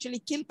 neutrophils actually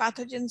kill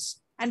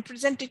pathogens and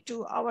present it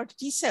to our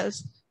T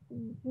cells,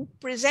 who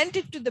present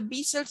it to the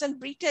B cells, and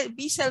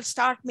B cells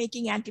start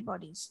making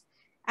antibodies.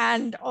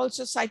 And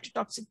also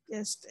cytotoxic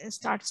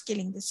starts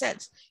killing the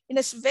cells. In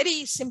a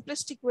very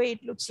simplistic way,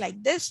 it looks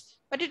like this,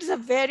 but it is a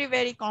very,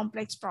 very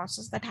complex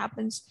process that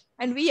happens.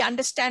 And we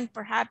understand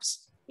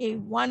perhaps a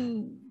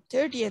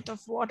 1/30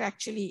 of what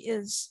actually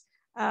is,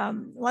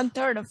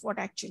 1/3 of what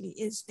actually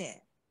is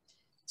there.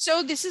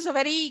 So this is a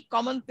very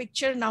common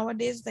picture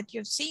nowadays that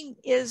you've seen,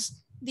 is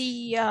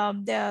the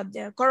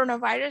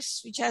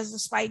coronavirus, which has the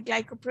spike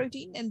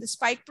glycoprotein, and the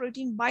spike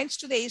protein binds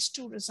to the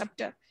ACE2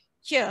 receptor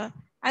here.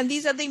 And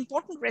these are the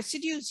important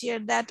residues here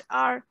that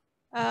are,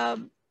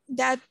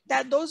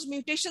 that those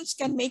mutations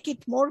can make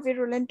it more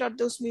virulent, or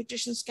those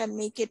mutations can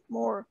make it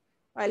more,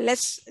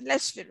 less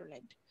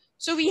virulent.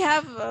 So we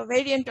have a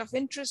variant of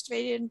interest,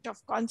 variant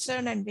of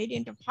concern, and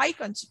variant of high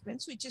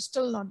consequence, which is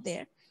still not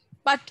there.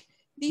 But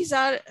these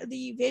are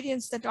the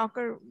variants that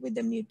occur with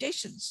the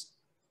mutations.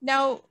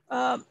 Now,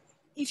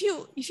 if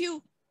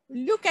you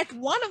look at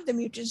one of the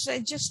mutations, I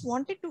just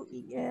wanted to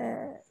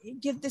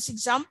give this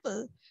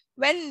example.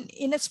 When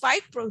in a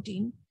spike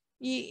protein,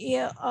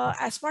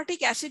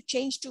 aspartic acid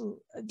changed to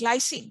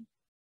glycine,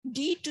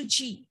 D to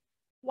G,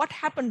 what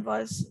happened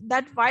was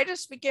that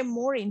virus became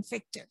more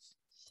infective.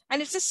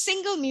 And it's a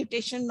single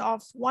mutation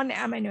of one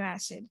amino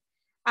acid.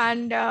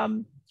 And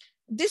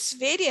this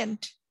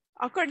variant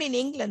occurred in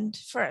England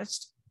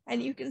first.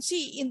 And you can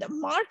see in the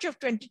March of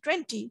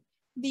 2020,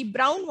 the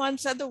brown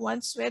ones are the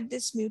ones where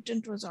this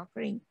mutant was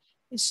occurring.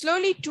 It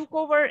slowly took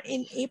over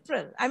in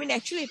April. I mean,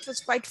 actually, it was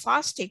quite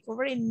fast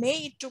takeover. In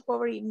May, it took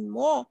over even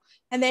more.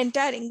 And the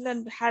entire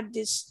England had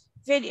this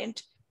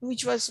variant,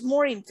 which was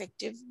more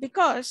infective,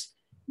 because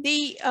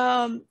the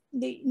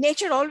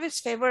nature always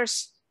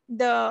favors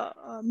the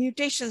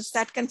mutations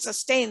that can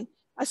sustain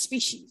a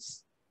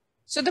species.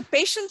 So the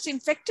patients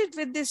infected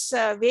with this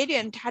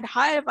variant had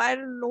higher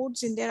viral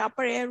loads in their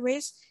upper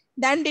airways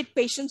than did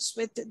patients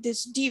with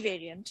this D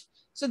variant.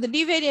 So the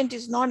D variant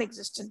is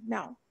non-existent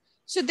now.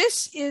 So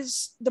this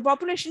is the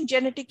population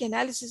genetic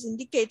analysis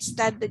indicates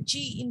that the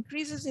G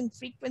increases in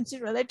frequency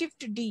relative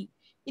to D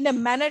in a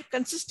manner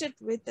consistent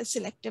with the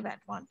selective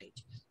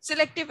advantage.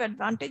 Selective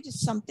advantage is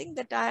something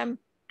that I am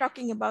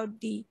talking about,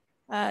 the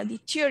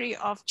theory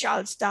of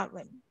Charles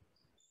Darwin.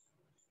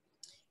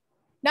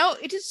 Now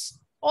it is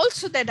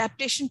also the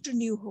adaptation to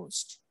new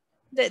host.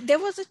 There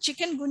was a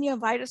chikungunya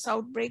virus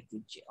outbreak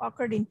which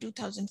occurred in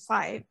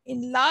 2005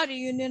 in La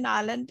Réunion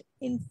Island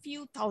in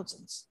few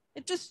thousands.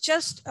 It was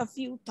just a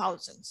few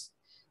thousands.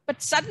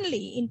 But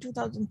suddenly in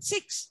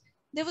 2006,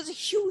 there was a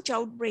huge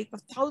outbreak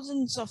of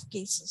thousands of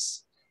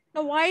cases.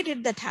 Now, why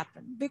did that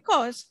happen?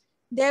 Because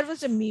there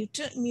was a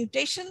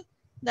mutation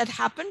that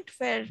happened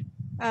where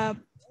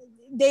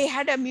they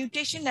had a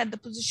mutation at the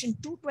position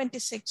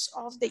 226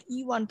 of the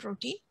E1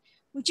 protein,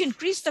 which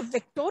increased the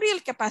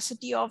vectorial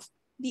capacity of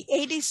the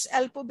Aedes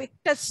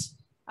albopictus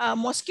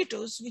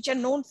mosquitoes, which are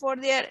known for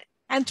their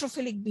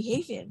anthrophilic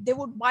behavior. They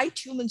would bite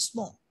humans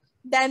more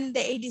than the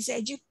Aedes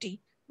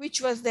aegypti,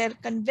 which was their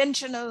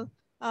conventional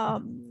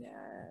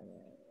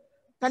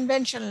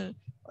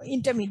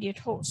intermediate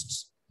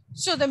hosts.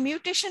 So the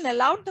mutation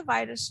allowed the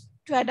virus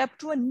to adapt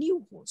to a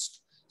new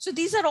host. So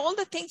these are all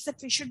the things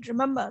that we should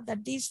remember,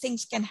 that these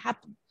things can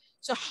happen.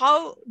 So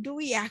how do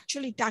we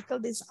actually tackle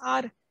this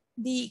are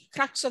the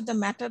crux of the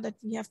matter that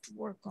we have to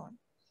work on.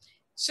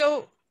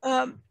 So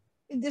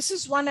this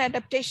is one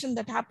adaptation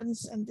that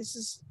happens, and this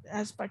is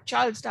as per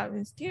Charles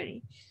Darwin's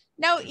theory.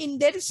 Now,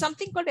 there is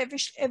something called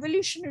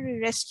evolutionary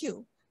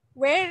rescue,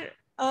 where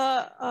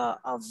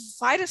a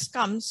virus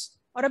comes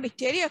or a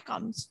bacteria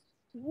comes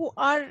who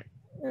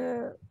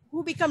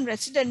become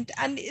resident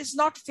and is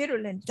not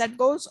virulent, that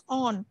goes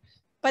on,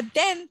 but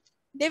then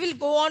they will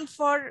go on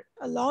for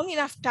a long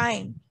enough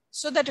time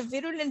so that a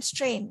virulent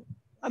strain,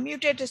 a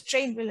mutated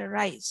strain will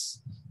arise.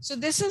 So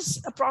this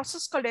is a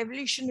process called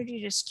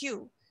evolutionary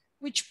rescue,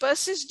 which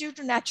persists due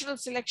to natural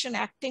selection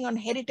acting on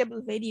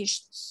heritable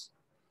variations.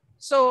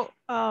 So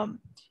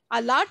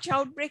a large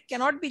outbreak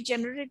cannot be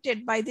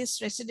generated by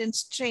this resident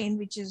strain,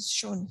 which is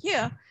shown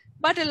here,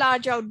 but a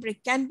large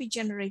outbreak can be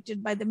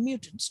generated by the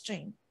mutant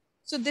strain.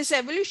 So this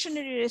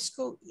evolutionary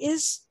rescue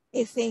is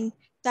a thing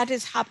that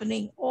is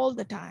happening all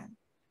the time.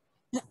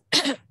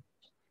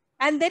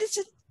 And there is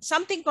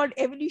something called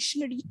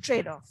evolutionary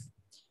trade-off.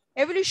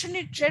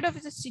 Evolutionary trade-off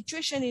is a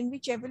situation in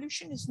which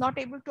evolution is not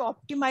able to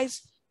optimize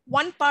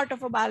one part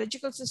of a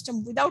biological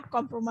system without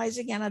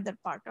compromising another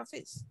part of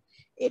it.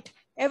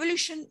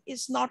 Evolution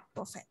is not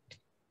perfect.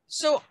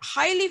 So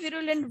highly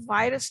virulent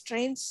virus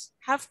strains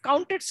have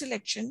countered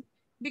selection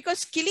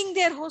because killing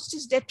their host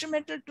is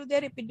detrimental to their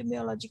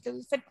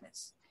epidemiological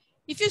fitness.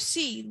 If you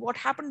see what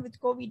happened with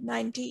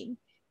COVID-19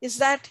 is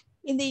that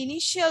in the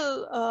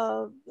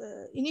initial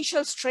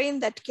strain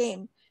that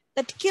came,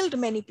 that killed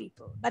many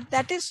people, but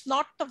that is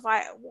not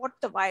what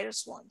the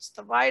virus wants.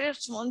 The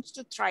virus wants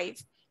to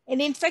thrive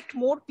and infect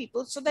more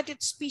people so that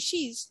its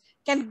species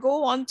can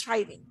go on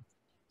thriving.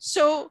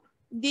 So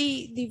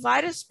the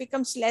virus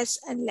becomes less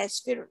and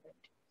less virulent.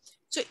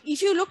 So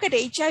if you look at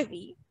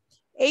HIV,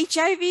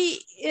 HIV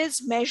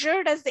is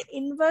measured as the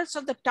inverse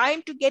of the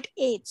time to get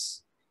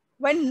AIDS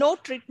when no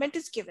treatment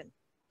is given.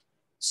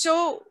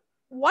 So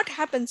what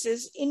happens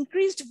is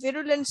increased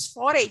virulence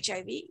for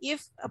HIV.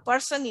 If a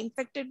person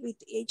infected with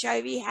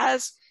HIV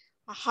has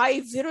a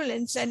high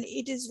virulence and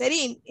it is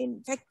very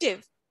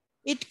infective,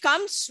 it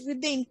comes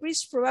with the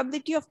increased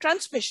probability of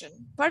transmission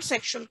per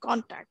sexual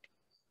contact.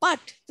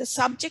 But the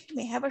subject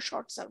may have a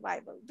short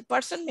survival. The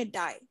person may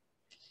die.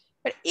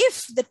 But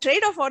if the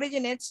trade-off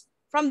originates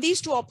from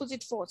these two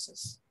opposite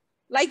forces,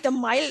 like the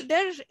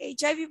milder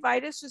HIV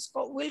virus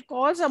will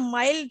cause a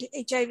mild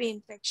HIV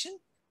infection,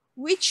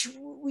 which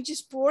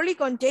is poorly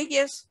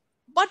contagious,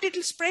 but it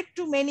will spread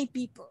to many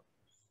people.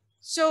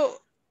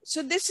 So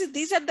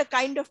these are the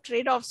kind of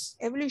trade-offs,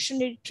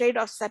 evolutionary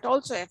trade-offs that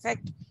also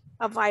affect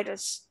a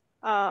virus.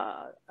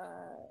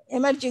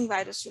 Emerging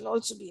virus will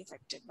also be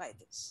affected by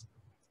this.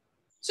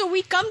 So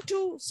we come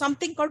to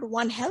something called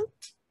One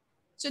Health.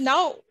 So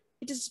now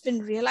it has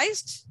been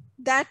realized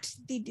that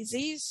the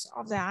disease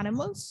of the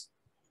animals,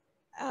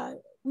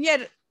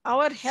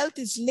 our health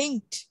is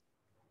linked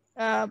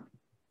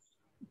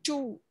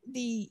to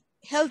the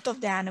health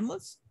of the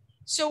animals.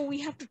 So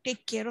we have to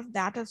take care of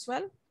that as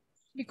well,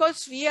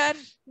 because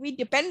we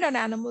depend on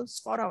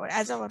animals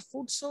as our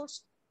food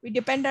source. We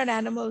depend on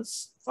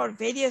animals for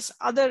various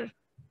other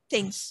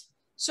things.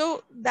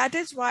 So that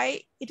is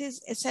why it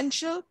is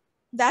essential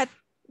that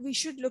we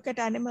should look at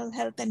animal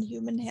health and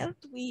human health.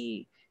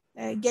 We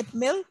get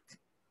milk,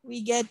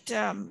 we get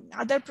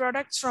other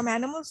products from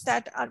animals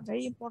that are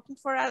very important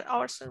for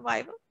our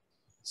survival.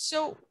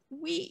 So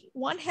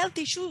One Health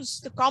issues,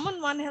 the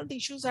common One Health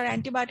issues are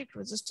antibiotic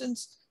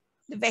resistance,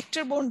 the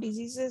vector-borne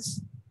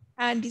diseases,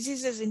 and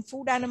diseases in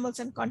food animals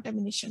and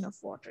contamination of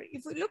water.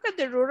 If we look at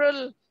the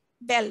rural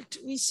belt,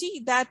 we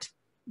see that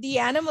the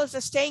animals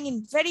are staying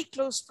in very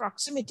close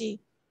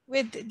proximity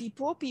with the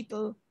poor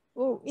people,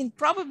 who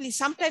probably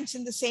sometimes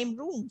in the same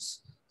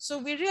rooms. So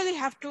we really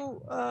have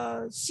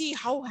to see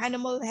how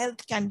animal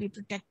health can be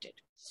protected.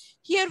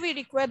 Here we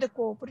require the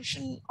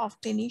cooperation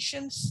of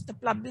clinicians, the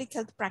public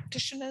health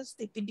practitioners,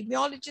 the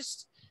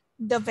epidemiologists,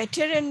 the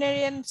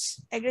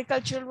veterinarians,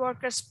 agricultural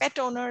workers, pet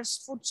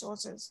owners, food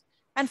sources,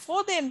 and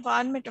for the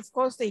environment, of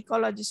course, the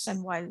ecologists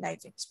and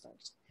wildlife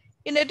experts.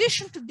 In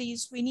addition to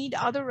these, we need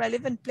other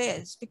relevant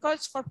players,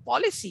 because for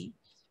policy,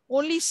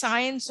 only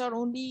science or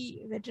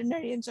only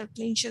veterinarians or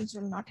clinicians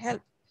will not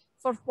help.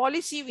 For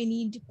policy, we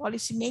need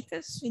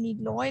policymakers, we need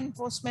law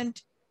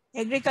enforcement,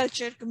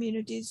 agriculture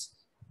communities,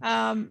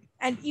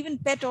 and even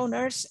pet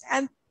owners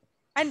and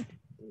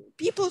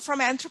people from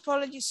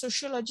anthropology,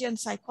 sociology, and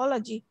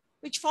psychology,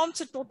 which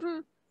forms a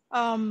total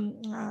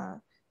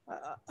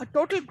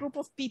group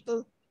of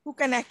people who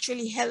can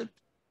actually help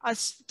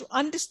us to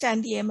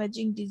understand the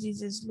emerging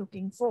diseases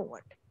looking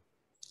forward.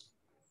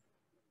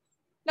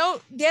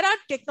 Now, there are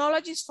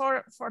technologies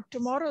for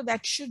tomorrow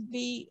there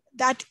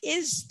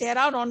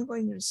are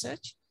ongoing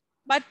research,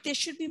 but there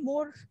should be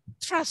more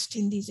thrust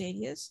in these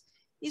areas,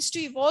 is to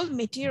evolve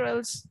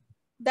materials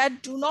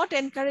that do not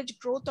encourage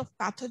growth of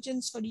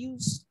pathogens for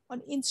use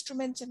on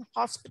instruments in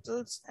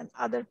hospitals and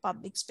other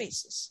public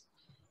spaces.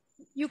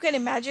 You can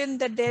imagine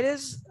that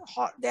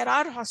there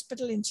are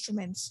hospital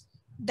instruments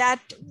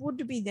that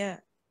would be the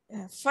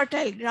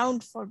fertile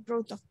ground for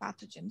growth of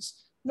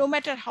pathogens, no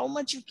matter how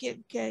much you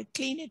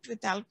clean it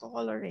with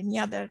alcohol or any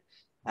other,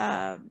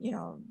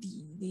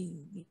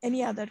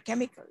 any other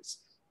chemicals.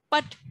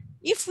 But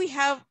if we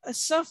have a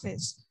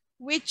surface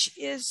which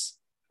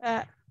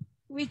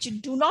which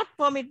do not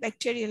permit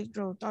bacterial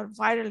growth or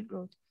viral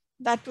growth.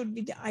 That would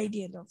be the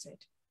ideal of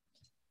it.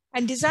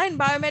 And design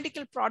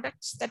biomedical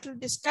products that will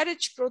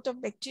discourage growth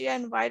of bacteria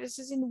and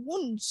viruses in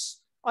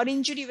wounds or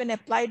injury when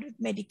applied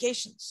with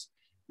medications.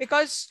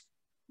 Because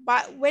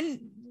when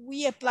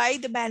we apply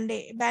the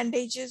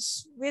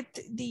bandages with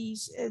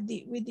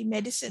the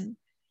medicine,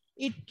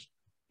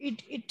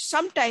 it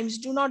sometimes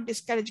do not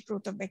discourage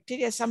growth of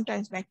bacteria,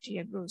 sometimes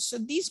bacteria grows. So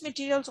these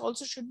materials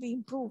also should be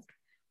improved.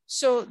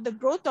 So the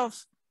growth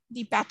of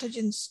the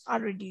pathogens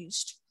are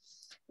reduced,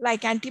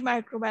 like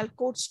antimicrobial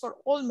coats for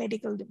all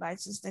medical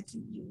devices that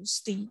we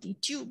use, the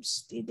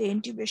tubes, the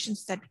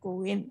intubations that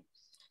go in.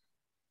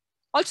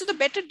 Also the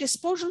better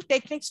disposal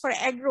techniques for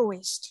agro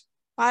waste,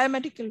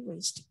 biomedical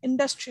waste,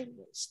 industrial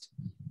waste.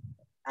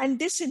 And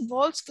this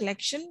involves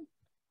collection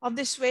of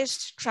this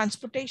waste,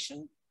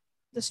 transportation,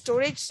 the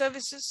storage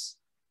services,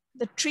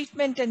 the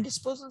treatment and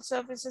disposal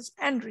services,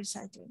 and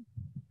recycling.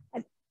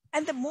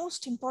 And the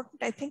most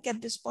important, I think,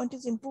 at this point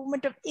is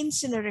improvement of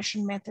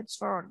incineration methods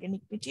for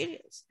organic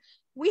materials.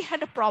 We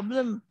had a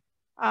problem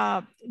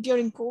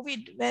during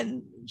COVID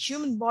when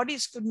human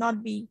bodies could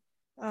not be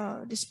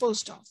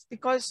disposed of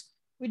because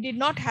we did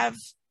not have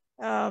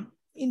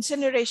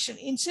incineration.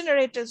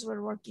 Incinerators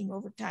were working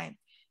overtime.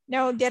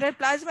 Now there are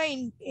plasma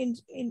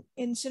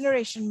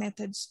incineration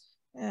methods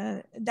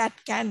that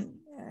can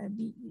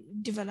be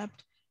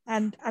developed,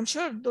 and I'm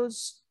sure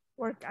those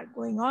work are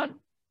going on.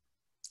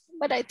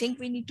 But I think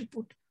we need to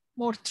put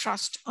more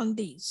thrust on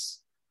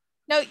these.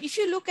 Now, if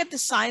you look at the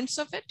science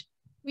of it,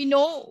 we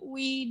know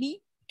we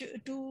need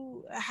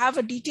to have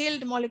a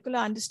detailed molecular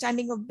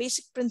understanding of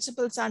basic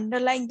principles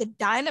underlying the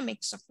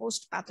dynamics of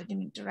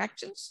host-pathogen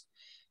interactions.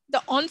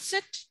 The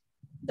onset,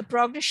 the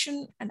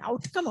progression, and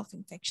outcome of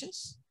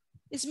infections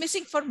is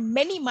missing for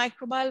many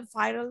microbial,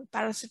 viral,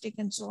 parasitic,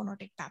 and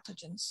zoonotic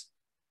pathogens.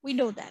 We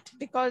know that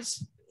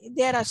because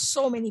there are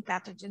so many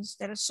pathogens,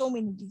 there are so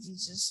many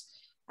diseases,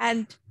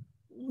 and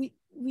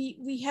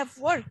we have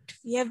worked,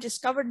 we have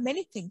discovered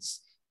many things,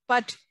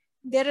 but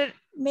there are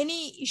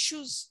many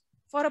issues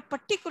for a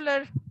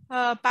particular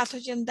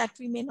pathogen that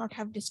we may not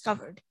have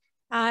discovered.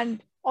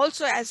 And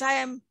also, as I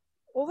am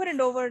over and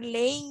over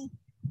laying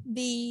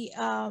the,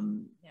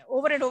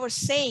 over and over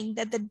saying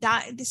that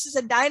this is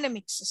a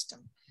dynamic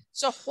system.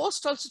 So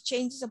host also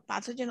changes, a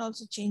pathogen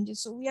also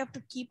changes. So we have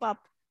to keep up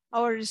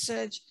our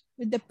research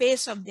with the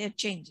pace of their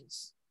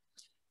changes.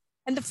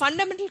 And the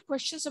fundamental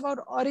questions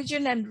about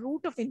origin and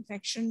route of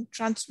infection,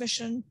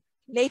 transmission,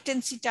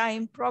 latency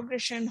time,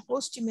 progression,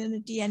 host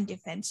immunity, and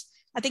defense.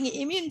 I think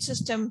the immune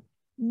system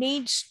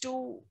needs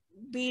to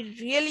be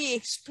really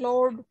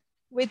explored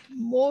with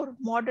more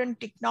modern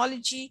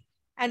technology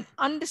and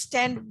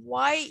understand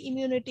why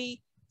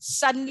immunity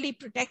suddenly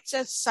protects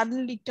us,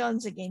 suddenly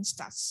turns against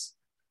us.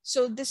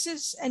 So this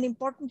is an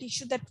important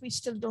issue that we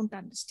still don't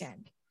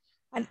understand.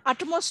 And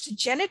utmost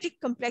genetic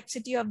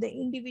complexity of the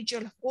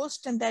individual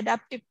host and the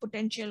adaptive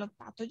potential of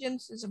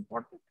pathogens is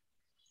important.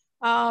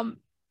 And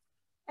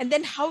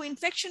then how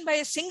infection by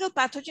a single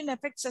pathogen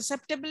affects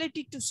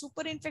susceptibility to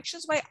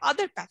superinfections by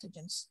other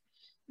pathogens.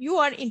 You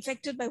are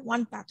infected by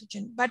one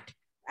pathogen, but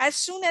as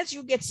soon as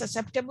you get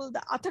susceptible,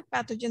 the other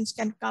pathogens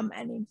can come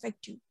and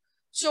infect you.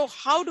 So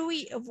how do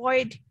we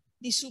avoid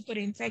the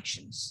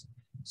superinfections?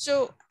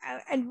 So,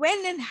 and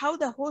when and how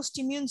the host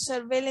immune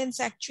surveillance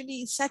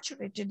actually is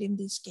saturated in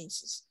these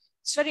cases.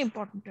 It's very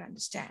important to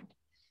understand.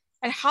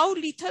 And how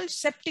lethal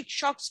septic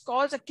shocks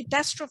cause a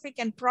catastrophic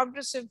and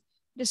progressive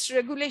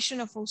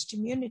dysregulation of host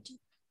immunity.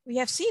 We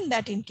have seen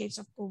that in case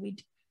of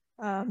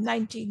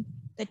COVID-19,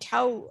 that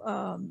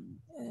how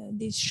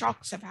these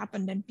shocks have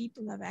happened and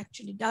people have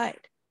actually died.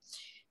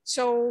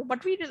 So,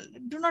 but we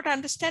do not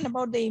understand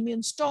about the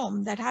immune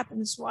storm that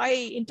happens, why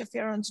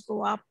interferons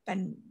go up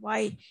and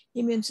why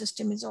immune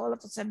system is all of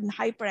a sudden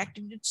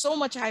hyperactivated, so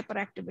much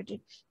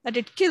hyperactivated that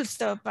it kills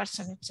the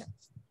person itself.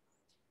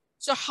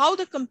 So how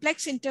the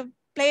complex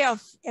interplay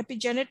of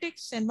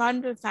epigenetics,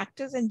 environmental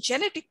factors, and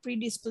genetic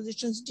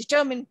predispositions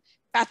determine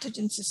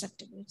pathogen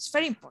susceptibility. It's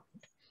very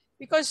important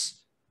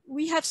because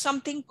we have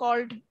something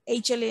called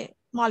HLA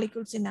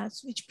molecules in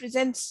us, which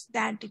presents the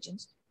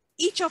antigens.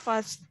 Each of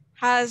us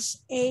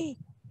has a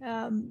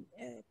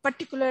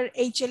particular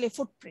HLA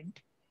footprint,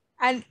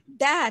 and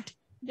that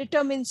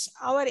determines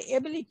our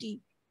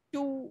ability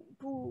to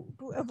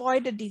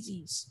avoid a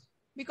disease.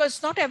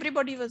 Because not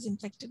everybody was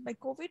infected by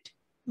COVID.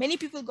 Many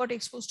people got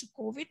exposed to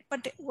COVID,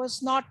 but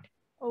was not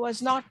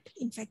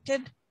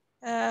infected.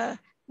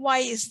 Why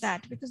is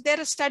that? Because there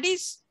are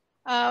studies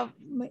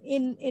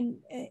in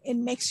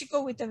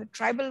Mexico with a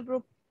tribal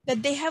group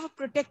that they have a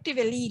protective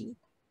allele.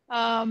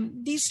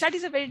 These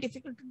studies are very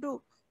difficult to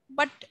do,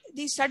 but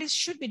these studies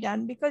should be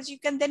done because you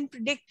can then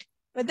predict,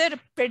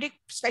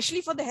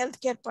 especially for the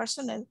healthcare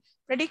personnel,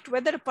 predict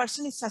whether a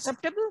person is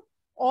susceptible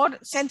or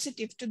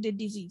sensitive to the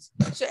disease.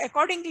 So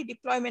accordingly,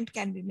 deployment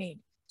can be made.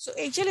 So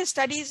HLA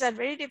studies are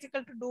very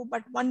difficult to do,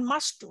 but one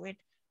must do it.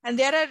 And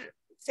there are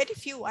very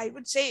few, I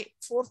would say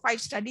 4 or 5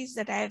 studies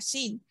that I have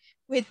seen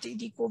with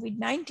the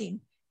COVID-19.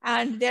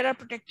 And there are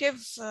protective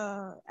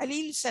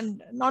alleles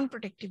and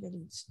non-protective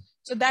alleles.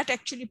 So that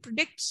actually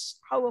predicts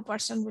how a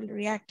person will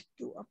react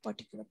to a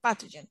particular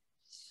pathogen.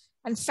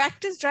 And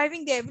factors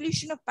driving the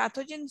evolution of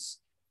pathogens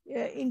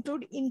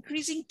include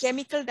increasing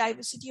chemical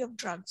diversity of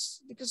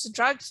drugs, because the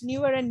drugs,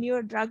 newer and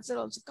newer drugs are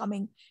also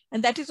coming,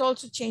 and that is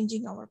also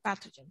changing our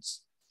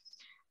pathogens.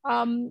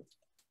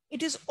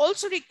 It is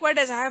also required,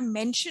 as I have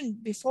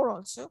mentioned before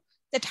also,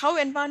 that how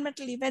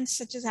environmental events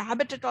such as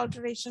habitat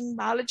alteration,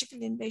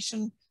 biological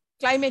invasion,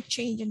 climate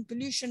change, and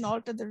pollution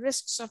alter the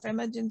risks of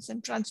emergence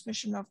and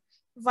transmission of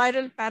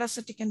viral,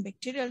 parasitic, and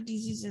bacterial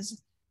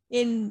diseases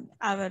in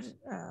our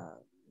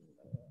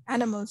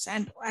animals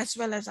and as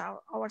well as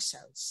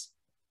ourselves.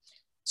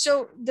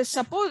 So the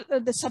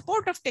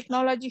support of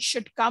technology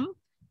should come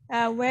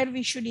where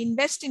we should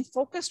invest in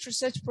focused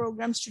research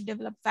programs to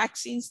develop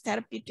vaccines,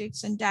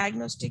 therapeutics, and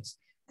diagnostics,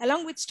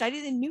 along with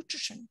studies in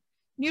nutrition.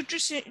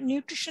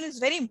 Nutrition is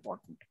very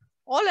important.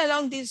 All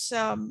along this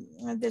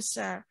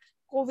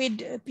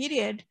COVID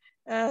period,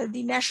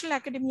 the National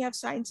Academy of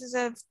Sciences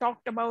have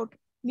talked about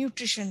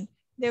nutrition.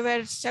 There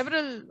were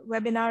several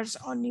webinars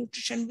on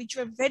nutrition, which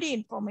were very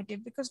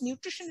informative, because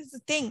nutrition is the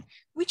thing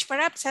which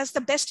perhaps has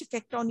the best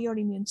effect on your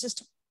immune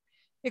system,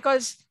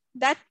 because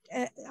that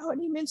our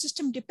immune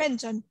system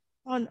depends on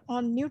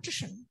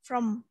nutrition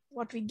from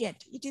what we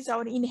get. It is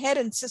our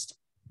inherent system,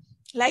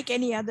 like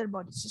any other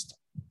body system.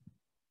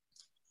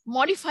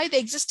 Modify the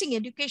existing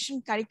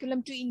education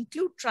curriculum to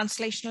include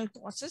translational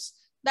courses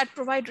that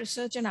provide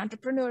research and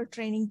entrepreneurial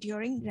training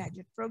during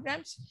graduate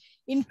programs.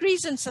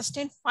 Increase and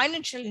sustain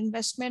financial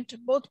investment,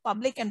 both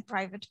public and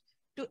private,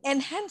 to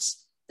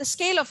enhance the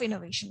scale of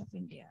innovation of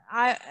India.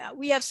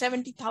 We have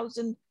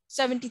 70,000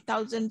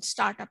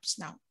 startups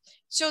now.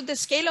 So the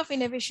scale of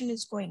innovation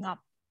is going up.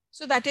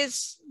 So that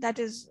is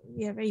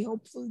we are very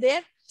hopeful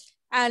there.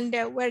 And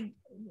we're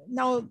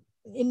now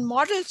in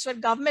models where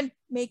government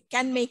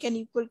can make an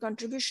equal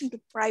contribution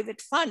to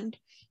private fund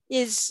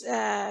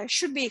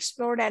should be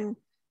explored and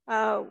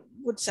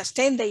would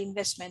sustain the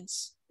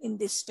investments in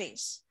this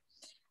space.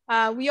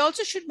 We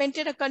also should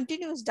maintain a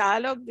continuous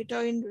dialogue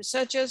between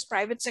researchers,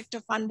 private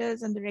sector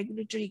funders, and the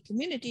regulatory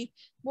community,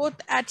 both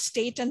at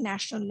state and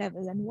national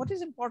level. And what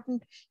is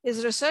important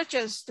is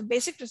researchers, the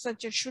basic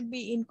researchers, should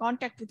be in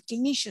contact with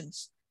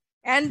clinicians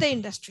and the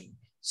industry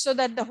so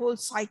that the whole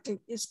cycle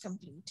is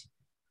complete.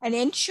 And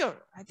ensure,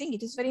 I think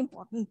it is very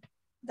important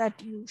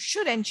that you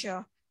should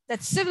ensure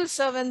that civil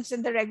servants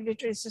in the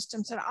regulatory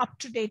systems are up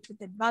to date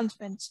with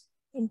advancements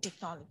in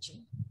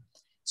technology.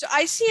 So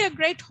I see a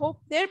great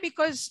hope there,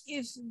 because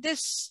if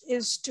this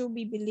is to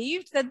be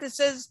believed, that this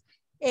is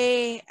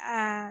a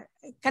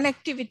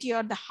connectivity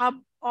or the hub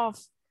of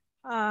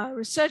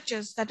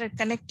researchers that are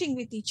connecting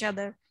with each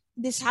other.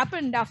 This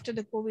happened after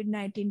the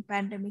COVID-19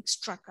 pandemic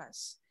struck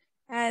us.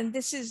 And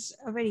this is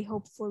a very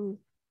hopeful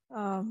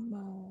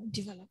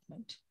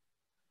development.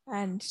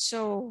 And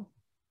so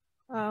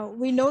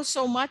we know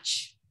so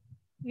much,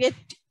 yet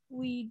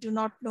we do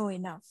not know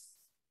enough.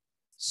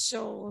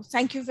 So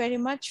thank you very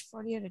much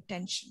for your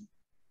attention.